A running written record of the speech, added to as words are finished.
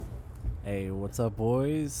Hey, what's up,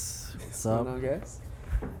 boys? What's What's going up? on, guys?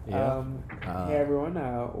 Yeah. Hey, Uh, everyone.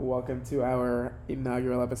 Welcome to our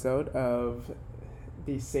inaugural episode of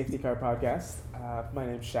the Safety Car Podcast. My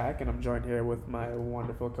name's Shak, and I'm joined here with my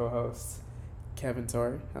wonderful co-host, Kevin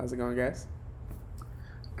Tory. How's it going, guys?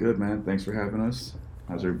 Good, man. Thanks for having us.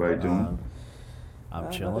 How's Of everybody course. uh, doing? I'm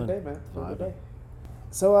Another chilling, day, man. Another vibing. day.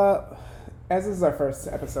 So, as this is our first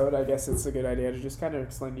episode, I guess it's a good idea to just kind of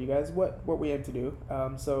explain to you guys what we aim to do.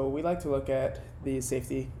 So, we like to look at the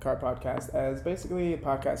Safety Car Podcast as basically a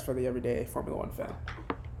podcast for the everyday Formula One fan.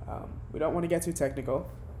 We don't want to get too technical,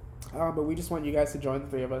 but we just want you guys to join the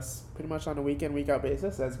three of us pretty much on a week in, week out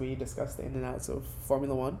basis as we discuss the in and outs of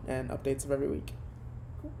Formula One and updates of every week.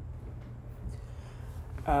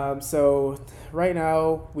 So right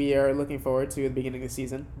now we are looking forward to the beginning of the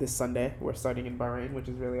season this Sunday. We're starting in Bahrain, which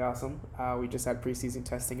is really awesome. We just had preseason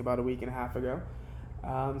testing about a week and a half ago.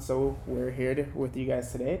 So we're here with you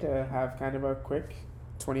guys today to have kind of a quick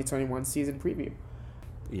 2021 season preview.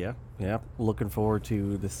 Yeah. Looking forward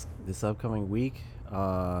to this upcoming week.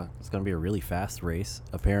 It's gonna be a really fast race,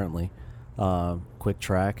 apparently. Quick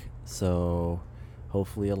track, so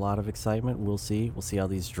hopefully a lot of excitement. We'll see. We'll see how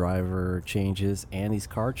these driver changes and these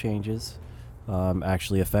car changes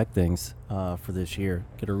actually affect things for this year.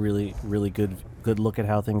 Get a really good look at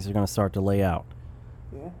how things are gonna start to lay out.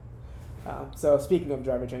 Yeah. So speaking of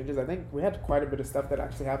driver changes, I think we had quite a bit of stuff that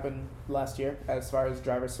actually happened last year as far as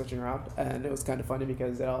drivers switching around, and it was kind of funny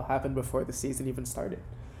because it all happened before the season even started.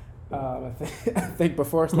 I think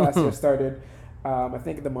before last year started, I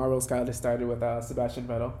think the marbles kind of started with Sebastian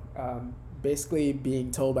Vettel, basically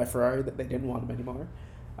being told by Ferrari that they didn't want him anymore.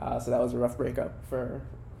 So that was a rough breakup for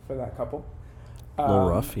that couple. A little Um,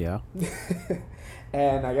 rough, yeah.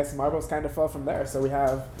 and I guess marbles kind of fell from there. So we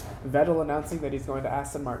have Vettel announcing that he's going to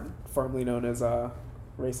Aston Martin, formerly known as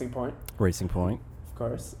Racing Point, Racing Point. of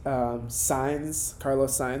course. Carlos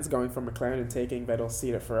Sainz going from McLaren and taking Vettel's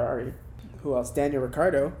seat at Ferrari. Who else? Daniel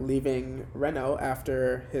Ricciardo leaving Renault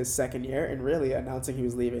after his second year and really announcing he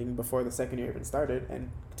was leaving before the second year even started and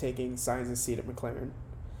taking Sainz's seat at McLaren.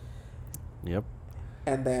 Yep.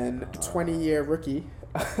 And then 20-year rookie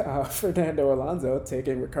Fernando Alonso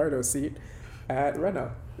taking Ricciardo's seat at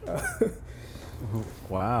Renault.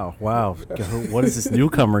 Wow. What is this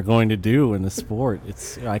newcomer going to do in the sport?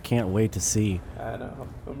 I can't wait to see. I know.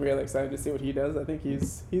 I'm really excited to see what he does. I think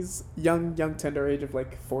he's young, tender age of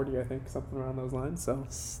like 40, I think, something around those lines. So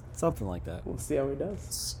Something like that. we'll see how he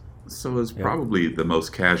does. So, as Yep. probably the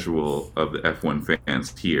most casual of the F1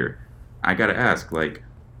 fans here, I gotta ask, like,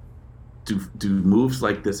 do moves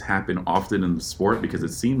like this happen often in the sport? Because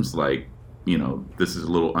it seems like, this is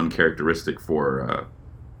a little uncharacteristic for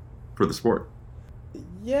the sport.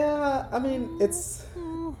 Yeah, I mean it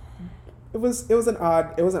was an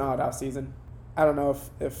odd off season. I don't know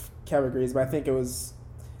if Kev agrees, but I think it was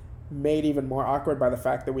made even more awkward by the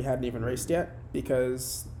fact that we hadn't even raced yet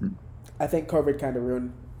because I think COVID kind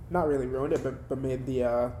of not really ruined it, but made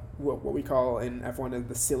the what we call in F1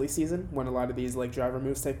 the silly season when a lot of these like driver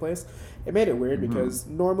moves take place. It made it weird because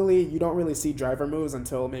normally you don't really see driver moves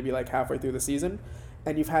until maybe like halfway through the season,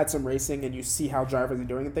 and you've had some racing and you see how drivers are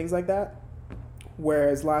doing and things like that.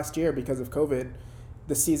 Whereas last year, because of COVID,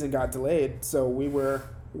 the season got delayed, so we were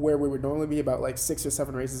where we would normally be about like 6 or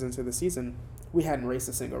 7 races into the season. We hadn't raced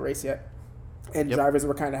a single race yet, and Yep. drivers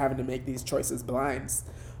were kind of having to make these choices blinds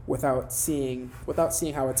without seeing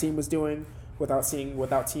how a team was doing, without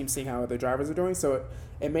teams seeing how other drivers are doing. So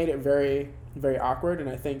it made it very very awkward, and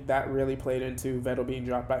I think that really played into Vettel being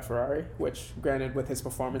dropped by Ferrari. Which, granted, with his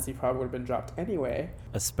performance, he probably would have been dropped anyway.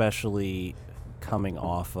 Especially coming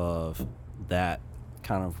off of that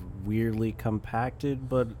kind of weirdly compacted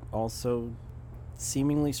but also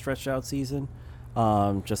seemingly stretched out season,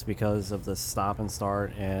 just because of the stop and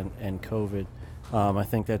start and COVID. I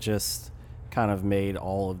think that just kind of made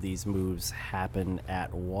all of these moves happen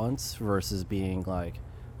at once versus being like,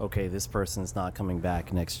 okay, this person's not coming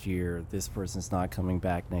back next year, this person's not coming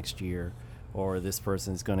back next year, or this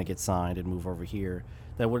person's going to get signed and move over here.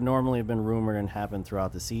 That would normally have been rumored and happened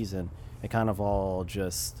throughout the season. It kind of all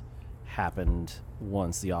just happened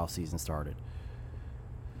once the off season started.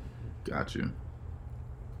 Got you.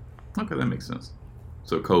 Okay, that makes sense.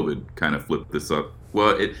 So COVID kind of flipped this up.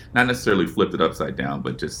 Well, it not necessarily flipped it upside down,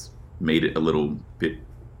 but just made it a little bit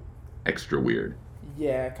extra weird.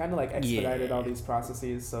 Yeah, kind of like expedited Yeah. all these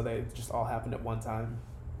processes, so they just all happened at one time,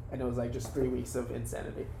 and it was like just 3 weeks of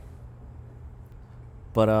insanity.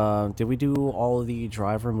 But did we do all of the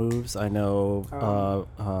driver moves? I know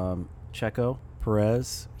Checo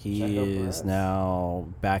Perez, he Checo is Perez. now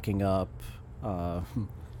backing up uh,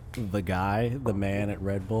 the man at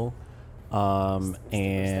Red Bull.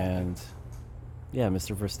 And yeah,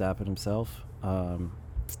 Mr. Verstappen himself.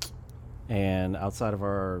 And outside of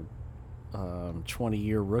our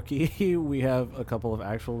 20-year rookie, we have a couple of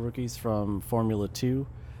actual rookies from Formula 2.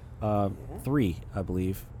 Three, I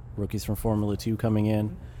believe, rookies from Formula 2 coming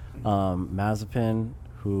in. Mazepin,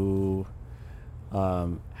 who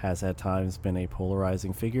has at times been a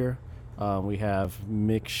polarizing figure. We have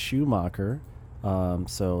Mick Schumacher,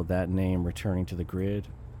 so that name returning to the grid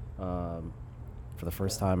for the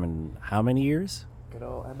first time in how many years? Good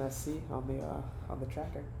old MSC on the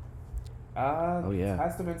tracker. Oh yeah, it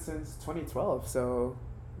has been since 2012, so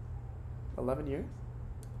 11 years.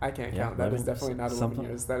 I can't count. That is definitely not 11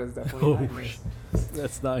 years. That is definitely 9 years.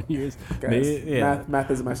 That's 9 years. Guys, yeah.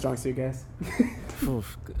 Math isn't my strong suit, guys.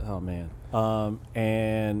 Oh man.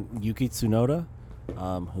 And Yuki Tsunoda,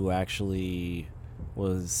 who actually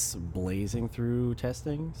was blazing through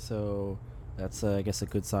testing, so that's I guess a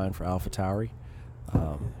good sign for AlphaTauri.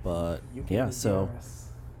 But Yuki yeah, so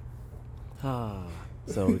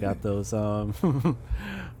we got those.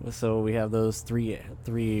 So we have those three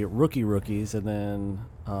rookies, and then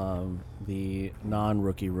the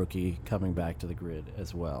non-rookie coming back to the grid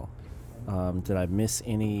as well. Did I miss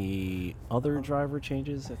any other driver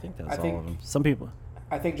changes? I think that's all of them. Some people.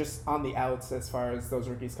 I think just on the outs, as far as those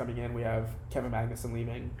rookies coming in, we have Kevin Magnussen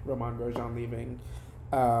leaving, Romain Grosjean leaving,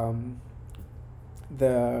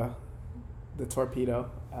 the Torpedo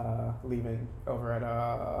leaving over at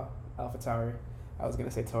AlphaTauri. I was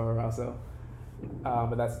gonna say Toro Rosso,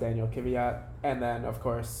 but that's Daniel Kvyat, and then of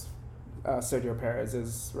course Sergio Perez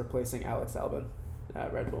is replacing Alex Albon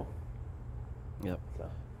at Red Bull. Yep. So,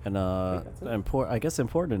 and I guess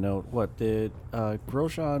important to note, what did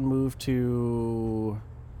Grosjean move to?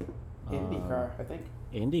 IndyCar, I think.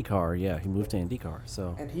 IndyCar, yeah, he moved to IndyCar.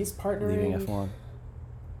 So and he's partnering. Leaving F1.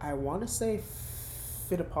 I want to say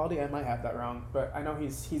Fittipaldi. I might have that wrong, but I know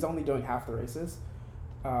he's only doing half the races.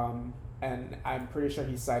 And I'm pretty sure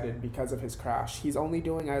he's cited because of his crash. He's only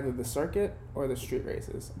doing either the circuit or the street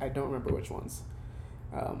races. I don't remember which ones.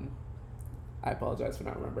 I apologize for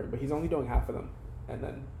not remembering, but he's only doing half of them. And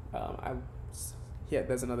then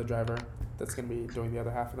there's another driver that's going to be doing the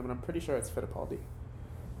other half of them, and I'm pretty sure it's Fittipaldi.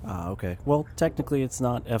 Okay. Well, technically it's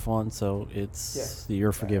not F1, so it's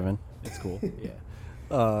you're forgiven. It's cool.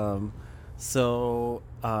 Yeah. So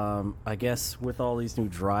I guess with all these new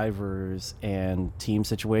drivers and team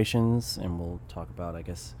situations, and we'll talk about, I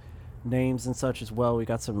guess, names and such as well, we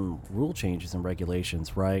got some rule changes and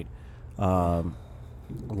regulations, right? A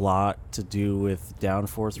lot to do with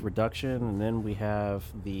downforce reduction, and then we have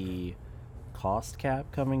the cost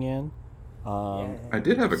cap coming in. I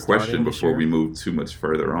did have a question before we move too much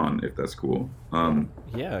further on, if that's cool.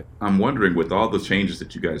 Yeah. I'm wondering, with all the changes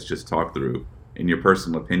that you guys just talked through, in your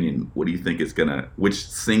personal opinion, what do you think which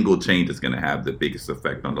single change is gonna have the biggest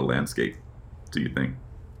effect on the landscape, do you think?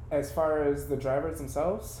 As far as the drivers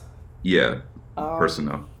themselves? Yeah,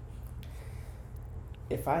 personnel.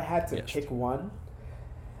 If I had to pick one,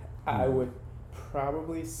 I would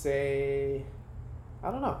probably say, I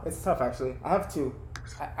don't know, it's tough actually. I have two.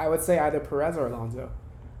 I would say either Perez or Alonso.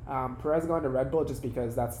 Perez going to Red Bull just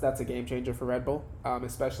because that's a game changer for Red Bull,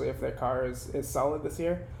 especially if their car is solid this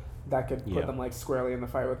year. That could put them like squarely in the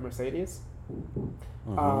fight with Mercedes.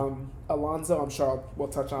 Alonso, I'm sure we'll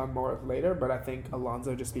touch on more later, but I think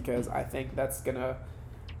Alonso just because I think that's going to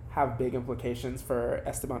have big implications for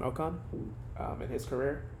Esteban Ocon in his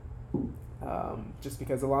career. Just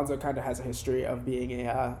because Alonso kind of has a history of being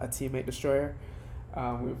a teammate destroyer.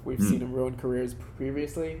 We've seen him ruin careers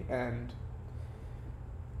previously, and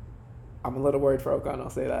I'm a little worried for Ocon, I'll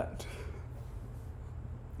say that.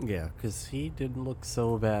 Yeah, because he didn't look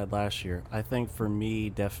so bad last year. I think for me,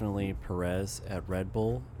 definitely Perez at Red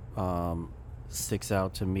Bull sticks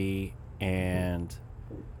out to me, and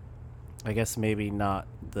I guess maybe not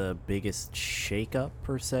the biggest shakeup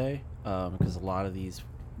per se, because a lot of these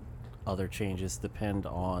other changes depend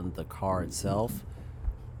on the car itself.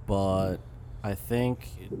 But I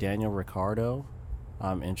think Daniel Ricciardo,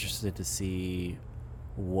 I'm interested to see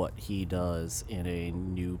what he does in a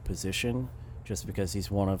new position, just because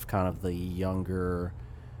he's one of kind of the younger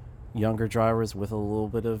drivers with a little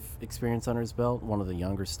bit of experience under his belt, one of the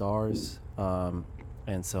younger stars.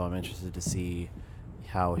 And so I'm interested to see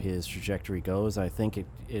how his trajectory goes. I think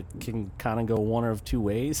it can kind of go one of two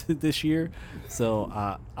ways this year. So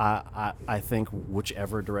I think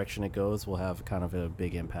whichever direction it goes will have kind of a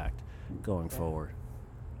big impact going forward.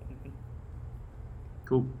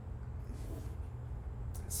 Cool.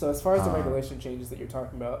 So as far as the regulation changes that you're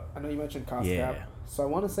talking about, I know you mentioned cost cap. So I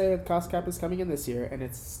want to say that cost cap is coming in this year, and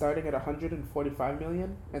it's starting at 145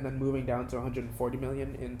 million, and then moving down to 140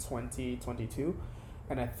 million in 2022,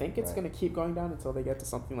 and I think it's going to keep going down until they get to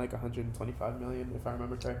something like 125 million, if I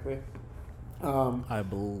remember correctly. I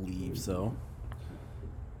believe so.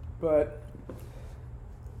 But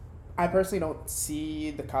I personally don't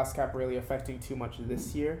see the cost cap really affecting too much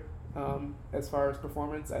this year. As far as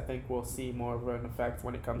performance, I think we'll see more of an effect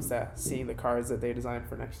when it comes to seeing the cars that they designed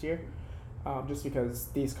for next year. Just because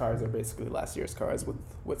these cars are basically last year's cars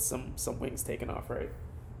with some wings taken off, right?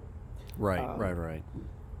 Right.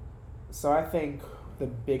 So I think the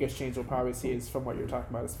biggest change we'll probably see is from what you're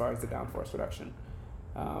talking about as far as the downforce reduction.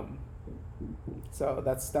 So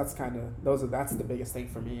that's the biggest thing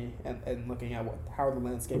for me, and looking at how the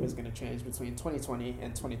landscape is going to change between 2020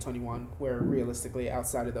 and 2021, where realistically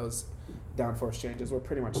outside of those downforce changes, we're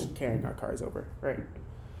pretty much carrying our cars over, right?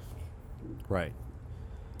 Right.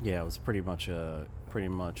 Yeah, it was pretty much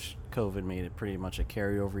COVID made it pretty much a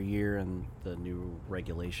carryover year, and the new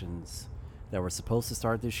regulations that were supposed to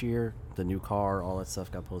start this year, the new car, all that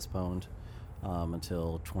stuff got postponed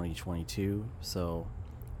until 2022. So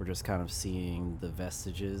we're just kind of seeing the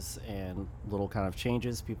vestiges and little kind of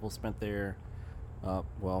changes. People spent their,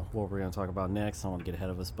 what we're going to talk about next, I don't want to get ahead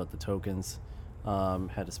of us, but the tokens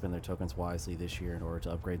had to spend their tokens wisely this year in order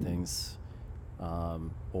to upgrade things,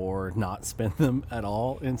 or not spend them at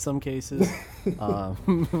all in some cases,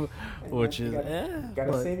 which is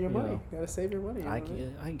gotta save your money. Gotta save your money.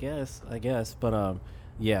 I guess, but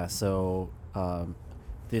yeah. So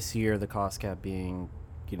this year the cost cap being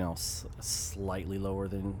slightly lower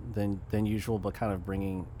than usual, but kind of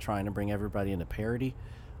trying to bring everybody into parity.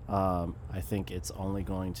 I think it's only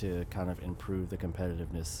going to kind of improve the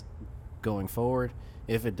competitiveness going forward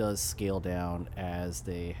if it does scale down as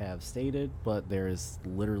they have stated, but there is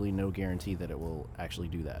literally no guarantee that it will actually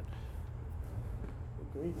do that.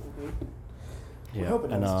 Agreed. Yeah,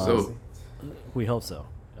 we hope so.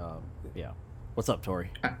 Yeah. What's up, Tory?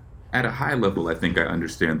 At a high level, I think I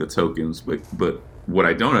understand the tokens, but what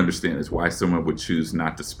I don't understand is why someone would choose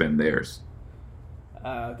not to spend theirs.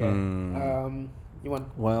 Okay. You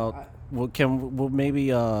want? Well, maybe.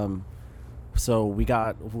 So we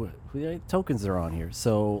tokens are on here.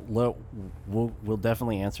 So we'll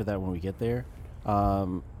definitely answer that when we get there.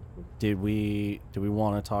 Do we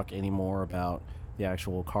want to talk any more about the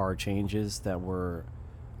actual car changes that were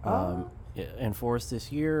enforced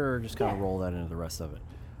this year, or just kind of roll that into the rest of it?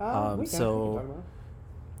 So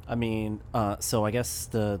I guess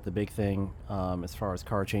the big thing as far as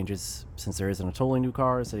car changes, since there isn't a totally new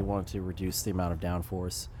car, is they wanted to reduce the amount of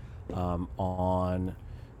downforce on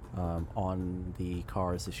the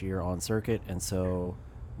cars this year on circuit, and so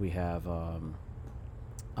we have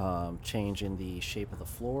change in the shape of the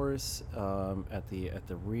floors at the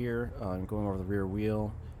rear, going over the rear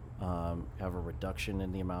wheel. Have a reduction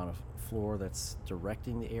in the amount of floor that's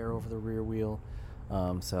directing the air over the rear wheel.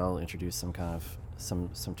 So I'll introduce some kind of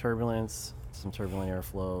some turbulence, some turbulent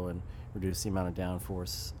airflow, and reduce the amount of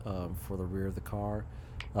downforce for the rear of the car,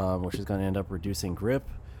 which is going to end up reducing grip,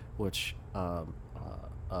 which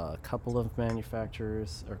a couple of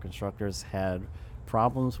manufacturers or constructors had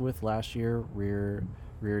problems with last year, rear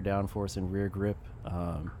downforce and rear grip.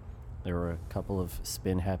 There were a couple of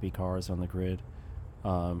spin happy cars on the grid.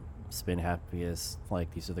 Spin happy is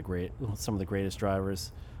like these are some of the greatest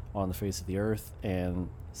drivers on the face of the earth, and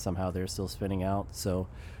somehow they're still spinning out. So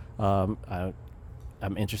I'm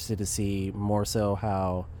interested to see more so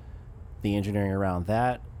how the engineering around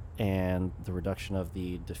that and the reduction of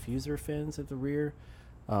the diffuser fins at the rear,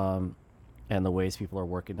 and the ways people are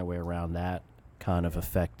working their way around that kind of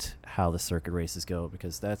affect how the circuit races go,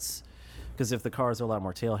 because if the cars are a lot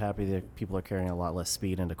more tail happy, people are carrying a lot less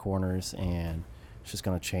speed into corners, and it's just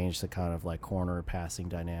going to change the kind of like corner passing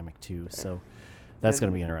dynamic too. So that's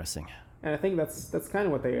going to be interesting. And I think that's kind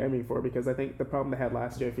of what they're aiming for, because I think the problem they had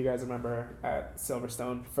last year, if you guys remember at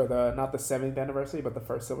Silverstone, for not the 7th anniversary, but the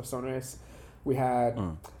first Silverstone race, we had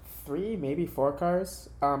 3, maybe 4 cars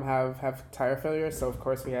have tire failure. So of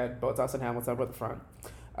course we had Bottas and Hamilton up at the front,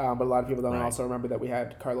 but a lot of people don't also remember that we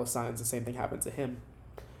had Carlos Sainz. The same thing happened to him,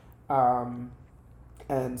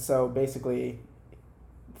 and so basically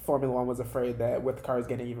Formula One was afraid that with cars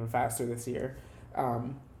getting even faster this year,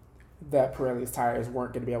 that Pirelli's tires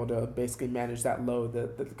weren't going to be able to basically manage that load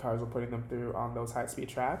that the cars were putting them through on those high-speed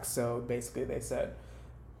tracks. So basically they said,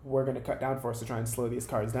 we're going to cut downforce to try and slow these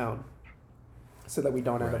cars down so that we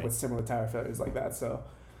don't end up with similar tire failures like that. So,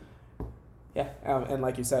 yeah, and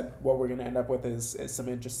like you said, what we're going to end up with is some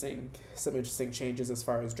interesting changes as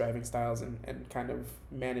far as driving styles and kind of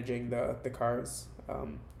managing the cars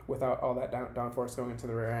without all that downforce going into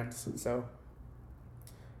the rear end. So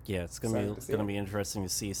yeah, it's gonna be interesting to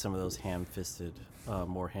see some of those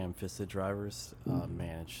more ham-fisted drivers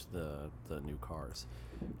manage the new cars.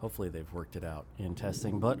 Hopefully they've worked it out in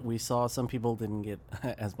testing, but we saw some people didn't get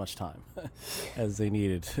as much time as they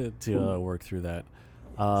needed to work through that.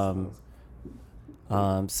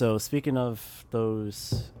 So speaking of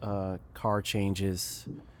those car changes,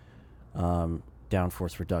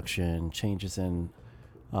 downforce reduction, changes in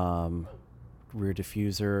rear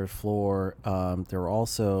diffuser, floor,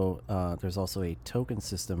 there's also a token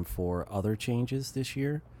system for other changes this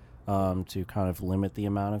year to kind of limit the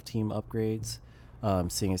amount of team upgrades,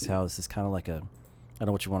 seeing as how this is kind of like I don't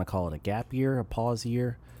know what you want to call it, a gap year, a pause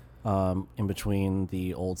year, in between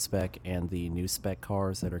the old spec and the new spec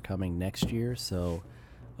cars that are coming next year. So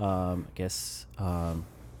I guess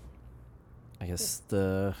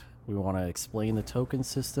we want to explain the token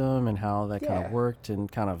system and how that kind of worked in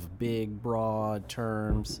kind of big, broad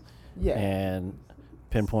terms, and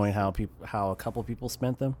pinpoint how a couple people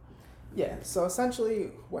spent them. Yeah. So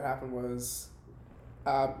essentially, what happened was,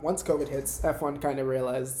 once COVID hits, F1 kind of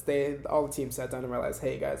realized all the teams sat down and realized,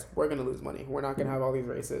 hey guys, we're gonna lose money. We're not gonna have all these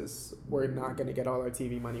races. We're not gonna get all our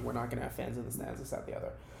TV money. We're not gonna have fans in the stands, this, that, the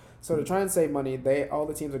other. So to try and save money, all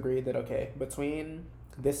the teams agreed that between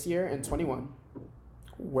this year and 21.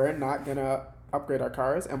 We're not going to upgrade our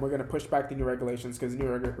cars, and we're going to push back the new regulations, because new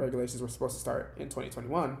regulations were supposed to start in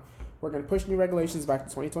 2021. We're going to push new regulations back to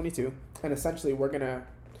 2022, and essentially we're going to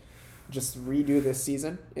just redo this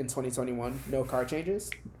season in 2021, no car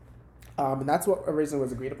changes. And that's what originally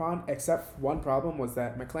was agreed upon, except one problem was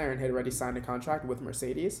that McLaren had already signed a contract with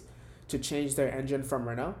Mercedes to change their engine from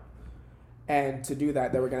Renault. And to do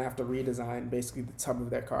that, they were going to have to redesign basically the tub of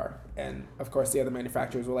their car. And, of course, the other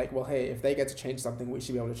manufacturers were like, well, hey, if they get to change something, we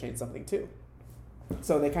should be able to change something too.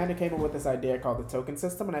 So they kind of came up with this idea called the token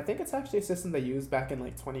system. And I think it's actually a system they used back in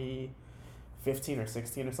 2015 or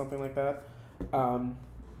 16 or something like that.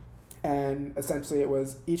 And essentially it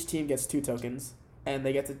was each team gets 2 tokens, and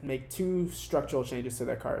they get to make 2 structural changes to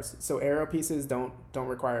their cars. So aero pieces don't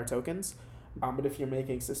require tokens. But if you're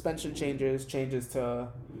making suspension changes to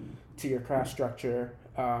your crash structure,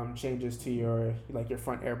 changes to your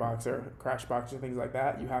front airbox or crash box or things like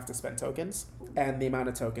that, you have to spend tokens. And the amount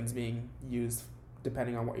of tokens being used,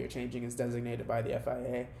 depending on what you're changing, is designated by the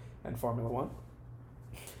FIA and Formula One.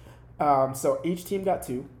 So each team got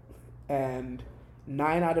 2, and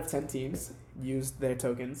 9 out of 10 teams used their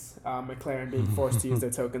tokens. McLaren being forced to use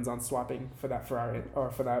their tokens on swapping for that Ferrari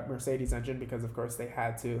or for that Mercedes engine, because of course they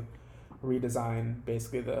had to redesign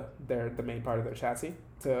basically the main part of their chassis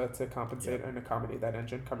to compensate and accommodate that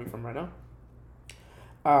engine coming from Renault.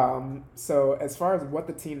 So as far as what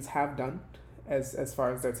the teams have done as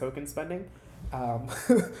far as their token spending,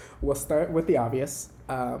 we'll start with the obvious.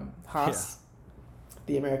 Haas,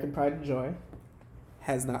 the American pride and joy,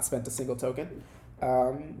 has not spent a single token.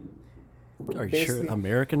 Are you sure?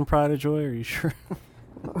 American pride and joy? Are you sure?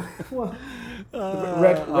 Well,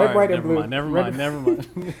 red, white, and blue. Never mind.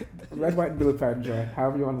 Red, white, and blue pride and joy.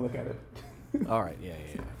 However you want to look at it. All right. Yeah.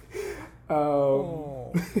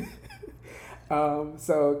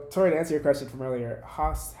 So, Tory, to answer your question from earlier,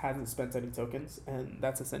 Haas hasn't spent any tokens, and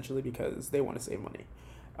that's essentially because they want to save money.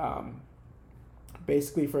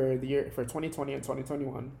 Basically, for 2020 and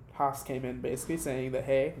 2021, Haas came in basically saying that,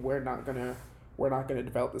 hey, we're not gonna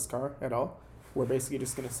develop this car at all. We're basically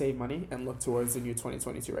just gonna save money and look towards the new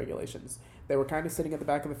 2022 regulations. They were kind of sitting at the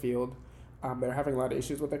back of the field. They were having a lot of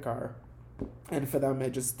issues with their car, and for them,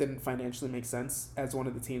 it just didn't financially make sense as one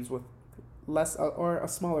of the teams with less or a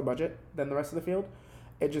smaller budget than the rest of the field.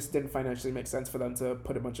 It just didn't financially make sense for them to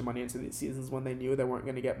put a bunch of money into these seasons when they knew they weren't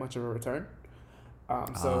going to get much of a return.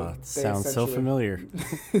 Sounds so familiar.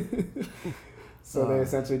 So they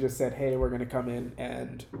essentially just said, hey, we're going to come in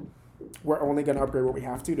and we're only going to upgrade what we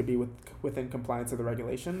have to be within compliance of the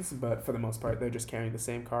regulations. But for the most part, they're just carrying the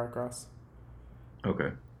same car across.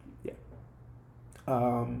 Okay. Yeah.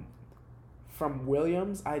 From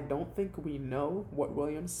Williams, I don't think we know what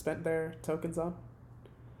Williams spent their tokens on.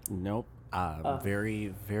 Nope.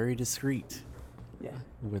 Very, very discreet. Yeah.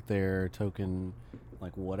 With their token,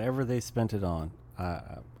 like whatever they spent it on.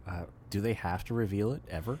 Do they have to reveal it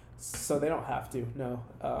ever? So they don't have to, no.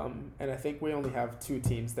 And I think we only have 2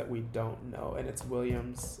 teams that we don't know, and it's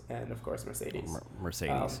Williams and, of course, Mercedes.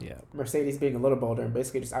 Mercedes being a little bolder and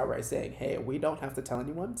basically just outright saying, hey, we don't have to tell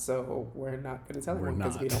anyone, so we're not going to tell anyone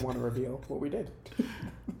because we don't want to reveal what we did.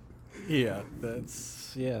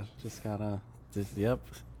 Just kind of,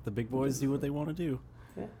 the big boys do what they want to do.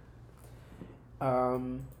 Yeah.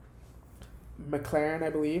 McLaren, I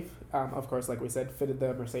believe, of course, like we said, fitted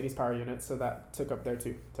the Mercedes power unit, so that took up their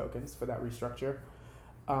 2 tokens for that restructure.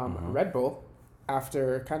 Red Bull,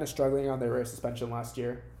 after kind of struggling on their rear suspension last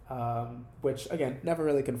year, which, again, never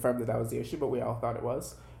really confirmed that was the issue, but we all thought it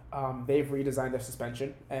was, they've redesigned their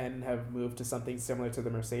suspension and have moved to something similar to the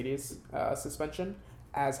Mercedes suspension,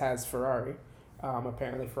 as has Ferrari.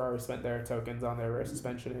 Apparently, Ferrari spent their tokens on their rear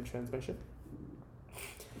suspension and transmission.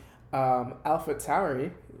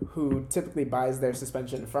 AlphaTauri, who typically buys their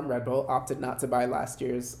suspension from Red Bull, opted not to buy last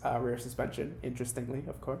year's rear suspension, interestingly,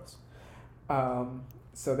 of course.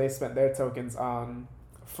 So they spent their tokens on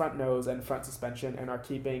front nose and front suspension and are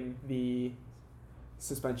keeping the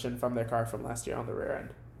suspension from their car from last year on the rear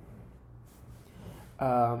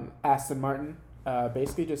end. Aston Martin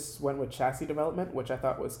basically just went with chassis development, which I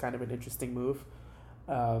thought was kind of an interesting move.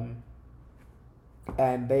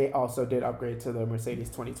 And they also did upgrade to the Mercedes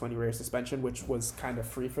 2020 rear suspension, which was kind of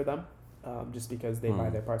free for them, just because they buy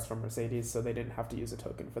their parts from Mercedes, so they didn't have to use a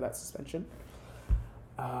token for that suspension.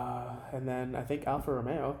 And then I think Alfa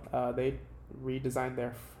Romeo, they redesigned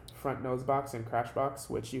their front nose box and crash box,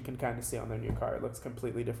 which you can kind of see on their new car. It looks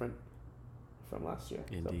completely different from last year.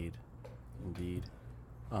 Indeed.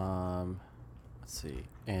 Let's see.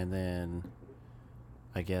 And then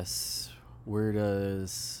I guess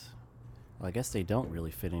I guess they don't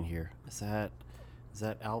really fit in here. Is that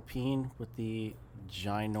Alpine with the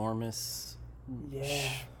ginormous,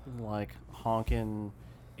 like honking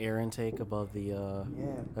air intake above the?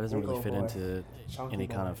 That doesn't really fit into Chunky any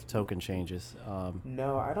kind boy. of token changes.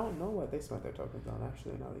 No, I don't know what they spent their tokens on.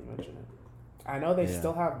 Actually, now that you mention it, I know they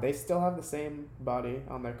still have the same body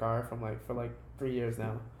on their car for 3 years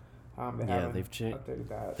now. They've updated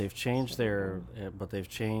that. They've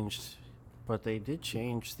changed but they did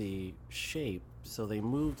change the shape. So they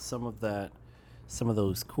moved some of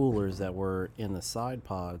those coolers that were in the side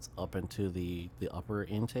pods up into the upper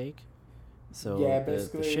intake. So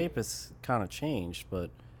the shape has kind of changed, but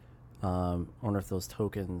I wonder if those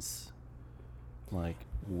tokens, like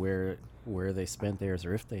where they spent theirs,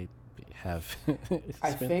 or if they have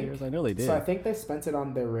spent theirs. I know they did. So I think they spent it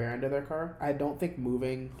on the rear end of their car. I don't think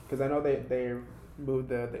moving, because I know they moved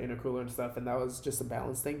the intercooler and stuff, and that was just a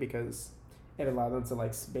balance thing because it allowed them to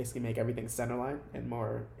basically make everything centerline and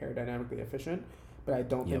more aerodynamically efficient. But I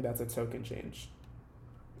don't think that's a token change.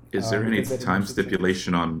 Is there any time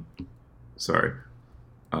stipulation on? Sorry,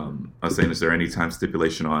 I was saying, is there any time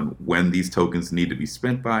stipulation on when these tokens need to be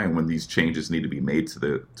spent by and when these changes need to be made to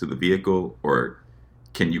the vehicle, or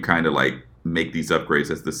can you kind of make these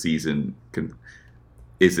upgrades as the season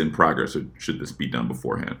is in progress, or should this be done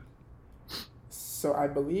beforehand? So I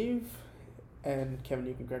believe, and Kevin,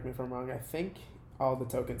 you can correct me if I'm wrong, I think all the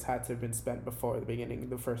tokens had to have been spent before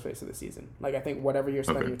the first race of the season. I think whatever you're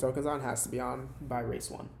spending your tokens on has to be on by race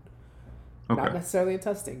 1. Okay. Not necessarily in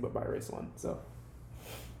testing, but by race 1. So.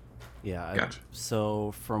 Yeah. Gotcha.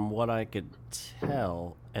 So from what I could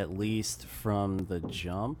tell, at least from the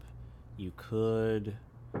jump, you could.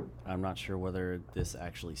 I'm not sure whether this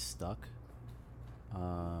actually stuck.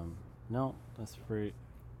 No, that's pretty.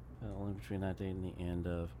 Only between that date and the end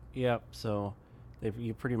of. Yep. So,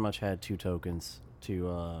 you pretty much had 2 tokens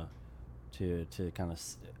to kind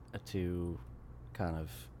of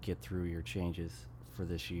get through your changes for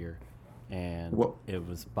this year, and it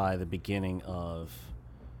was by the beginning of.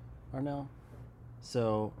 Or no.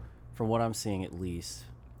 So, from what I'm seeing, at least,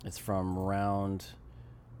 it's from round.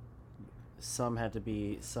 Some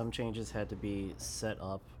changes had to be set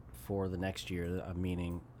up for the next year,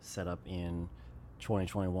 meaning set up in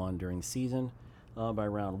 2021 during the season by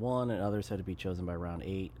round 1, and others had to be chosen by round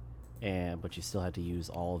 8. But you still had to use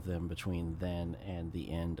all of them between then and the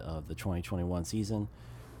end of the 2021 season.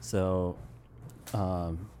 So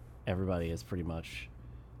everybody has pretty much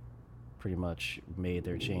made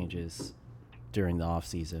their changes during the off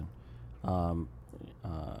season.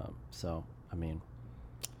 So I mean,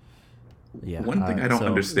 yeah. One thing I don't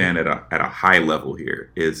understand at a high level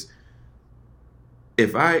here is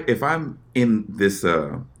if I'm in this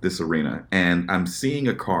arena and I'm seeing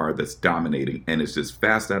a car that's dominating and it's just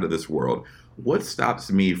fast out of this world, what stops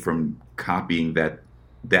me from copying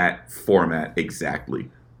that format exactly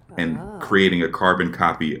and creating a carbon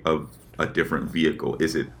copy of a different vehicle?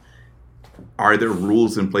 Are there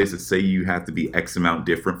rules in place that say you have to be X amount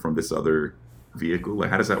different from this other vehicle?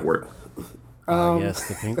 How does that work? Yes,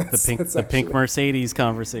 the pink Mercedes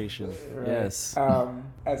conversation. Right. Yes.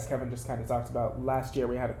 As Kevin just kind of talked about, last year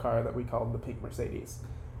we had a car that we called the pink Mercedes,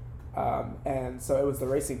 and so it was the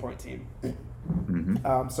Racing Point team.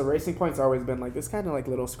 Mm-hmm. So Racing Point's always been this kind of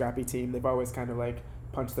little scrappy team. They've always kind of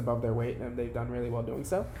punched above their weight, and they've done really well doing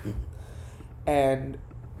so. And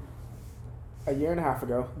a year and a half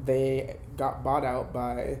ago, they got bought out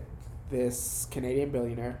by this Canadian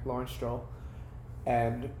billionaire, Lawrence Stroll,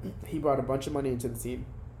 and he brought a bunch of money into the team.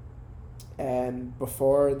 And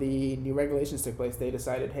before the new regulations took place, they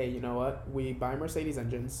decided, hey, you know what? We buy Mercedes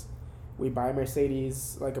engines. We buy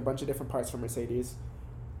Mercedes, like a bunch of different parts from Mercedes.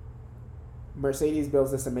 Mercedes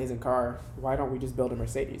builds this amazing car. Why don't we just build a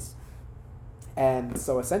Mercedes? And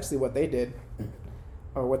so essentially what they did,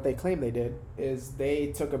 or what they claim they did, is they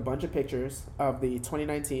took a bunch of pictures of the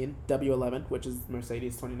 2019 W11, which is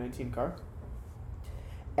Mercedes' 2019 car.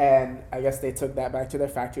 And I guess they took that back to their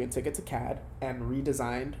factory and took it to CAD and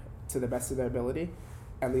redesigned to the best of their ability,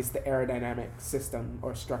 at least the aerodynamic system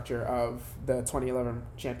or structure of the 2011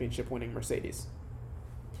 championship winning Mercedes.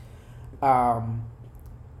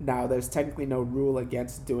 Now, there's technically no rule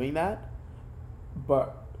against doing that,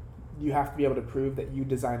 but you have to be able to prove that you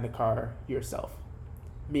designed the car yourself.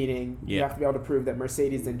 Meaning, you have to be able to prove that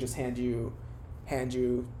Mercedes didn't just hand you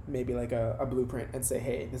maybe like a blueprint and say,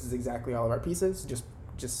 hey, this is exactly all of our pieces,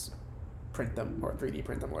 just print them or 3D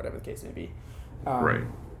print them or whatever the case may be. Right.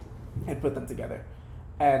 And put them together.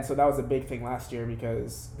 And so that was a big thing last year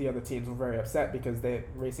because the other teams were very upset because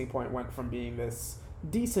Racing Point went from being this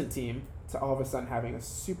decent team to all of a sudden having a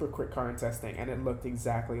super quick car in testing, and it looked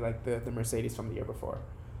exactly like the Mercedes from the year before.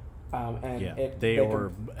 They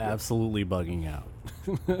were absolutely bugging out.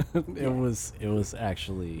 It was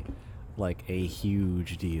actually like a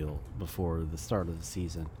huge deal before the start of the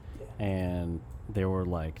season, and they were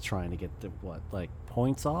like trying to get the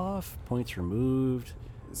points off, points removed.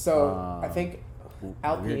 So I think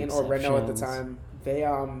Alpine or Renault at the time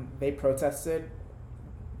they protested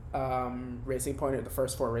Racing Point at the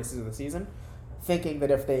first 4 races of the season, thinking that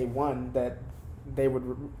if they won that they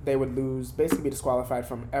would lose, basically be disqualified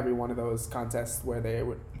from every one of those contests where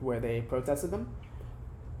they protested them.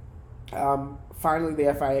 Finally,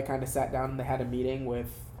 the FIA kind of sat down and they had a meeting with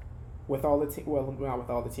all the not with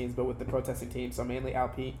all the teams, but with the protesting teams. So mainly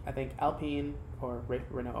Alpine or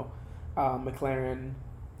Renault, McLaren,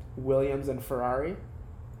 Williams, and Ferrari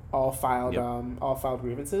all filed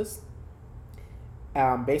grievances,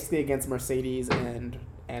 basically against Mercedes and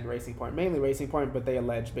Racing Point, mainly Racing Point, but they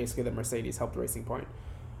allege basically that Mercedes helped Racing Point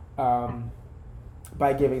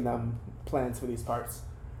by giving them plans for these parts.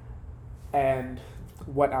 And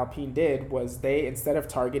what Alpine did was they, instead of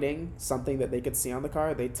targeting something that they could see on the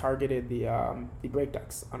car, they targeted the brake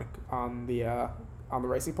ducts on the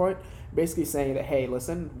Racing Point, basically saying that, hey,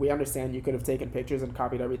 listen, we understand you could have taken pictures and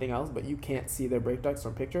copied everything else, but you can't see their brake ducts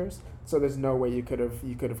from pictures, so there's no way you could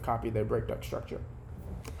have copied their brake duct structure.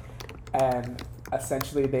 And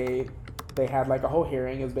essentially they had like a whole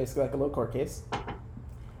hearing. It was basically like a little court case,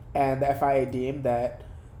 and the FIA deemed that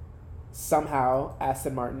somehow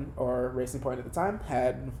Aston Martin or Racing Point at the time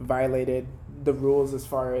had violated the rules as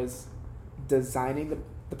far as designing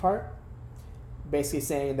the part, basically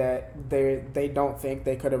saying that they don't think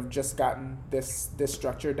they could have just gotten this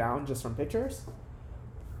structure down just from pictures.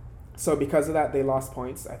 So because of that, they lost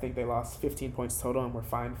points. I think they lost 15 points total and were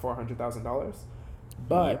fined $400,000.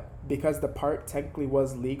 But because the part technically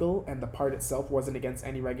was legal and the part itself wasn't against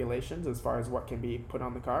any regulations as far as what can be put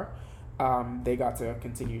on the car, they got to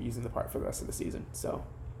continue using the part for the rest of the season. So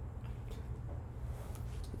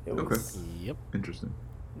it was interesting.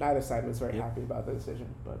 Neither side was very happy about the decision,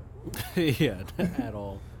 but yeah, at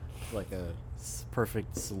all. Like a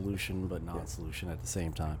perfect solution, but not solution at the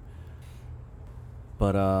same time.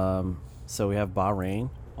 But so we have Bahrain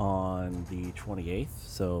on the 28th.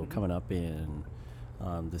 So coming up in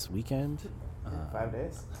this weekend. 5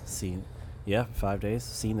 days. 5 days.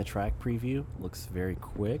 Seeing the track preview looks very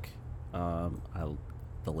quick. The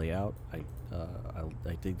layout, I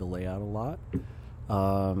dig the layout a lot.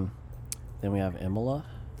 Then we have Imola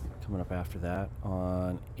coming up after that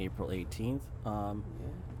on April 18th.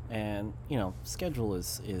 And schedule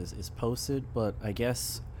is posted, but I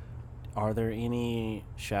guess are there any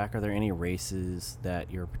races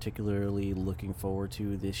that you're particularly looking forward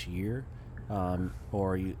to this year,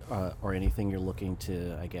 or anything you're looking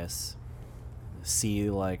to, I guess, see,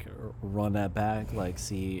 like, run that back, like,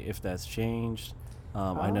 see if that's changed?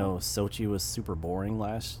 I know Sochi was super boring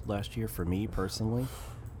last year for me personally.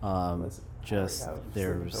 There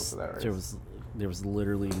was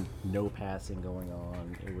literally no passing going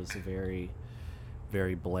on. It was a very,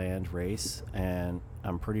 very bland race, and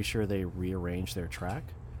I'm pretty sure they rearranged their track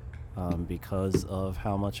because of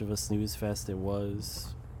how much of a snooze fest it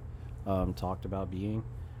was talked about being.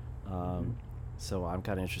 So I'm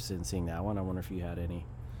kind of interested in seeing that one. I wonder if you had any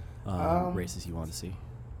races you want to see.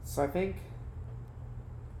 So I think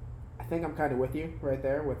I'm kind of with you right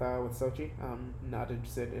there with Sochi. Not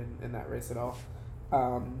interested in that race at all.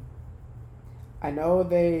 I know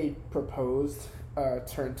they proposed a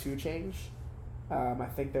turn 2 change. I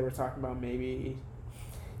think they were talking about maybe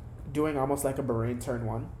doing almost like a Bahrain turn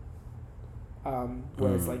 1.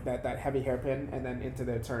 Where it's like that heavy hairpin and then into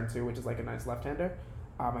the turn 2, which is like a nice left-hander.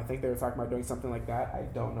 I think they were talking about doing something like that. I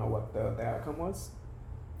don't know what the outcome was.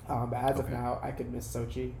 But as of now, I could miss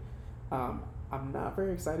Sochi. I'm not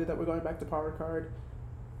very excited that we're going back to Power Card.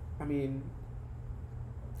 I mean,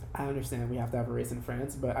 I understand we have to have a race in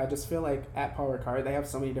France, but I just feel like at Power Card they have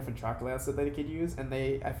so many different track layouts that they could use, and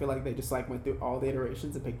I feel like they just like went through all the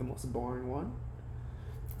iterations and picked the most boring one.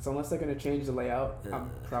 So unless they're gonna change the layout, I'm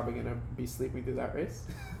probably gonna be sleeping through that race.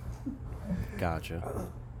 Gotcha.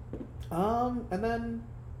 And then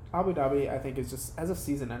Abu Dhabi, I think, is just as a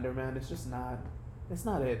season ender, man. It's just not. It's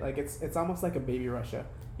not it. Like it's almost like a baby Russia.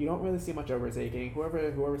 You don't really see much overtaking.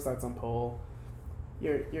 Whoever starts on pole,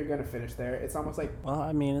 you're gonna finish there. It's almost like. Well,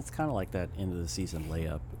 I mean, it's kind of like that end of the season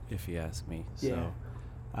layup, if you ask me. Yeah.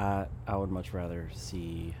 So, I would much rather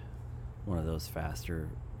see one of those faster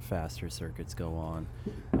circuits go on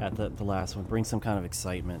at the last one. Bring some kind of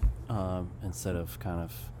excitement instead of kind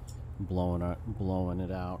of blowing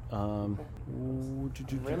it out. I'm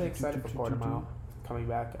really excited for Portimao coming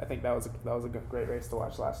back. I think that was a great race to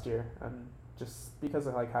watch last year, and just because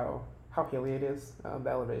of like how hilly it is, the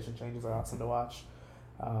elevation changes are awesome to watch.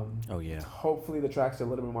 Oh yeah. Hopefully the track's a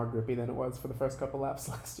little bit more grippy than it was for the first couple laps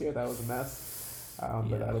last year. That was a mess,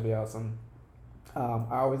 but that'll be awesome.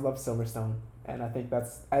 I always love Silverstone, and I think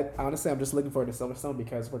honestly I'm just looking forward to Silverstone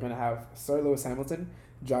because we're gonna have Sir Lewis Hamilton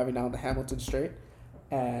driving down the Hamilton Straight,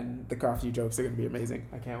 and the car few jokes are gonna be amazing.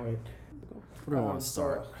 I can't wait. Where do we want to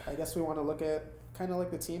start? So I guess we want to look at kind of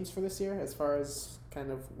like the teams for this year as far as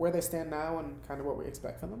kind of where they stand now and kind of what we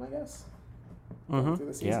expect from them, I guess. Through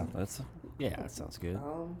the season. That sounds good.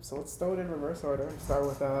 So let's throw it in reverse order. Start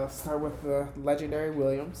with the legendary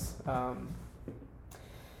Williams.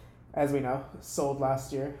 As we know, sold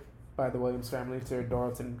last year by the Williams family to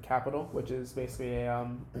Doralton Capital, which is basically a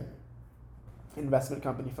investment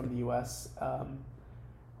company from the U.S.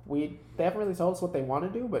 They haven't really told us what they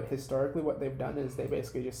want to do, but historically what they've done is they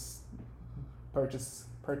basically just purchase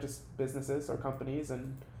businesses or companies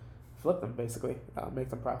and flip them, basically, make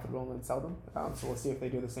them profitable and then sell them. So we'll see if they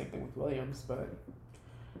do the same thing with Williams. But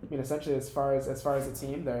I mean, essentially, as far as the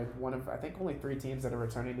team, they're one of I think only 3 teams that are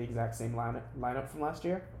returning the exact same lineup from last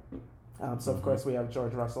year. So of course we have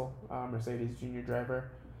George Russell, Mercedes junior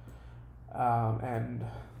driver, and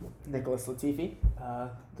Nicholas Latifi,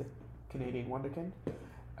 the Canadian wonderkind.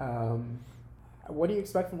 What do you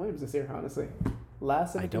expect from Williams this year, honestly?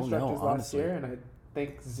 Last in the constructors last year, and I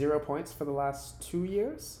think 0 points for the last 2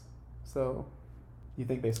 years. So, you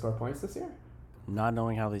think they score points this year? Not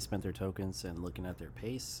knowing how they spent their tokens and looking at their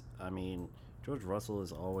pace, I mean, George Russell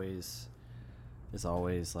is always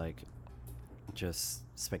like just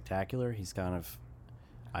spectacular. He's kind of,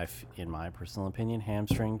 in my personal opinion,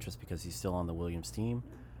 hamstring just because he's still on the Williams team.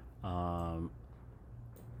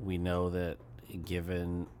 We know that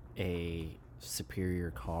given a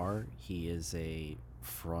superior car, he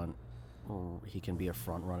can be a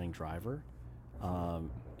front running driver.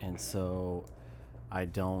 And so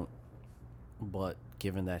but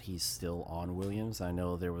given that he's still on Williams, I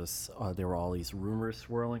know there were all these rumors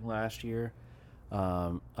swirling last year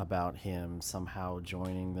about him somehow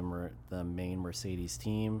joining the main Mercedes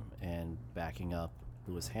team and backing up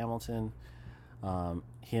Lewis Hamilton.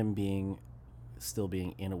 Him still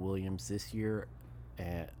being in a Williams this year,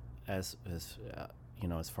 as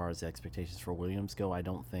far as the expectations for Williams go, I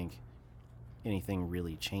don't think anything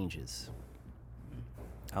really changes.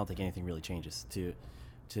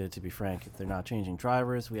 To be frank, if they're not changing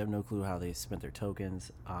drivers, we have no clue how they spent their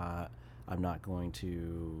tokens. I'm not going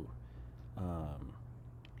to,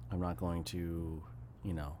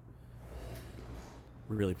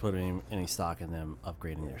 really put any stock in them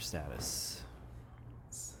upgrading their status.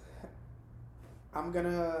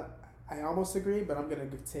 I almost agree, but I'm going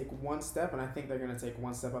to take one step, and I think they're going to take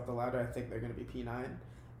one step up the ladder. I think they're going to be P9,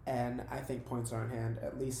 and I think points are in hand,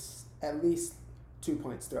 at least 2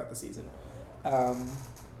 points throughout the season.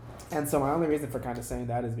 And so my only reason for kind of saying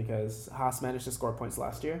that is because Haas managed to score points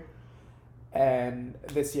last year, and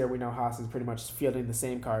this year we know Haas is pretty much fielding the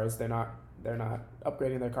same cars. They're not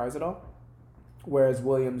upgrading their cars at all, whereas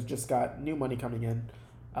Williams just got new money coming in,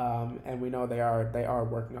 and we know they are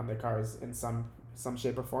working on their cars in some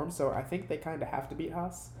shape or form. So I think they kind of have to beat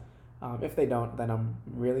Haas. If they don't, then I'm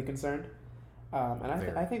really concerned.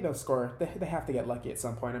 And I think they'll score. They have to get lucky at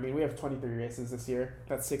some point. I mean, we have 23 races this year.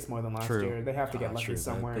 That's 6 more than last year. They have to get lucky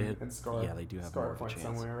somewhere and score. Yeah, they do have score more a point of a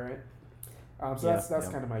chance somewhere, right? So that's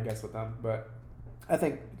kind of my guess with them. But I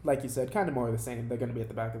think, like you said, kind of more of the same. They're going to be at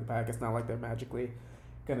the back of the pack. It's not like they're magically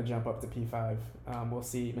going to jump up to P5. We'll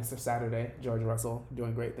see Mr. Saturday, George Russell,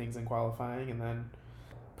 doing great things in qualifying, and then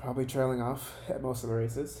probably trailing off at most of the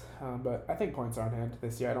races. But I think points are on hand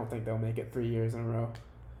this year. I don't think they'll make it 3 years in a row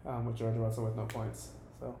with George Russell with no points.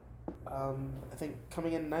 So I think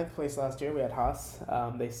coming in ninth place last year, we had Haas.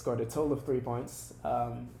 They scored a total of 3 points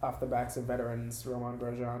off the backs of veterans Romain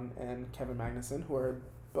Grosjean and Kevin Magnussen, who are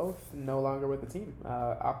both no longer with the team.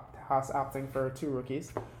 Haas opting for 2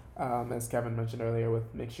 rookies, as Kevin mentioned earlier,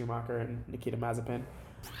 with Mick Schumacher and Nikita Mazepin.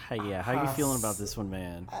 Yeah, how you feeling about this one,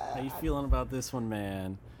 man? How you feeling about this one,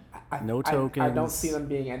 man? No tokens. I don't see them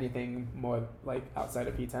being anything more like outside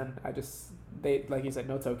of P10. They like you said,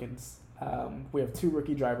 no tokens. We have 2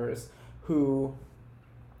 rookie drivers who,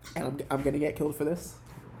 and I'm gonna get killed for this.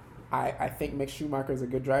 I think Mick Schumacher is a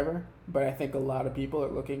good driver, but I think a lot of people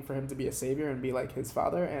are looking for him to be a savior and be like his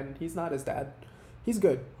father, and he's not his dad. He's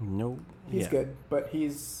good. No, he's good, but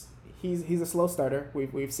he's a slow starter.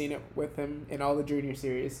 We've seen it with him in all the junior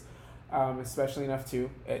series, especially in F2.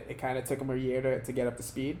 It kind of took him a year to get up to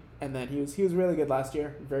speed, and then he was really good last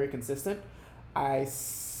year, very consistent. I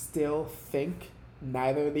still think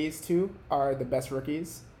neither of these two are the best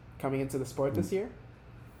rookies coming into the sport this year.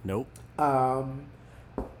 Nope.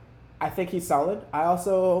 I think he's solid. I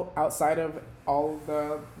also, outside of all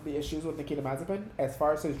the issues with Nikita Mazepin, as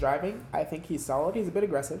far as his driving, I think he's solid. He's a bit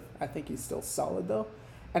aggressive. I think he's still solid, though.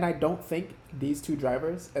 And I don't think these 2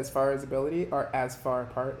 drivers, as far as ability, are as far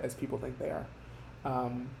apart as people think they are.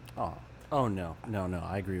 Oh no.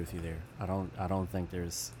 I agree with you there. I don't think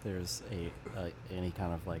there's any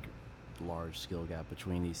kind of like large skill gap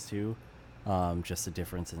between these 2. Just a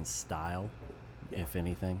difference in style, if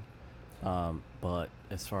anything. But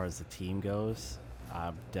as far as the team goes,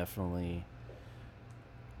 I'm definitely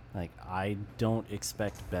I don't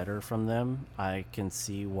expect better from them. I can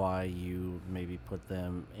see why you maybe put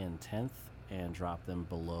them in 10th and drop them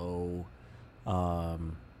below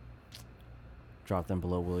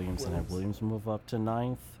Williams and have Williams move up to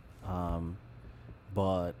 9th.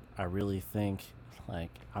 But I really think I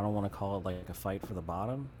don't want to call it like a fight for the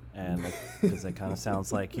bottom, and because it kind of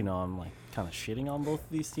sounds like I'm like kind of shitting on both of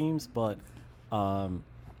these teams, but I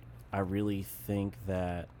really think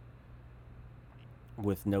that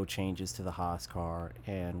with no changes to the Haas car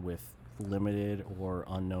and with limited or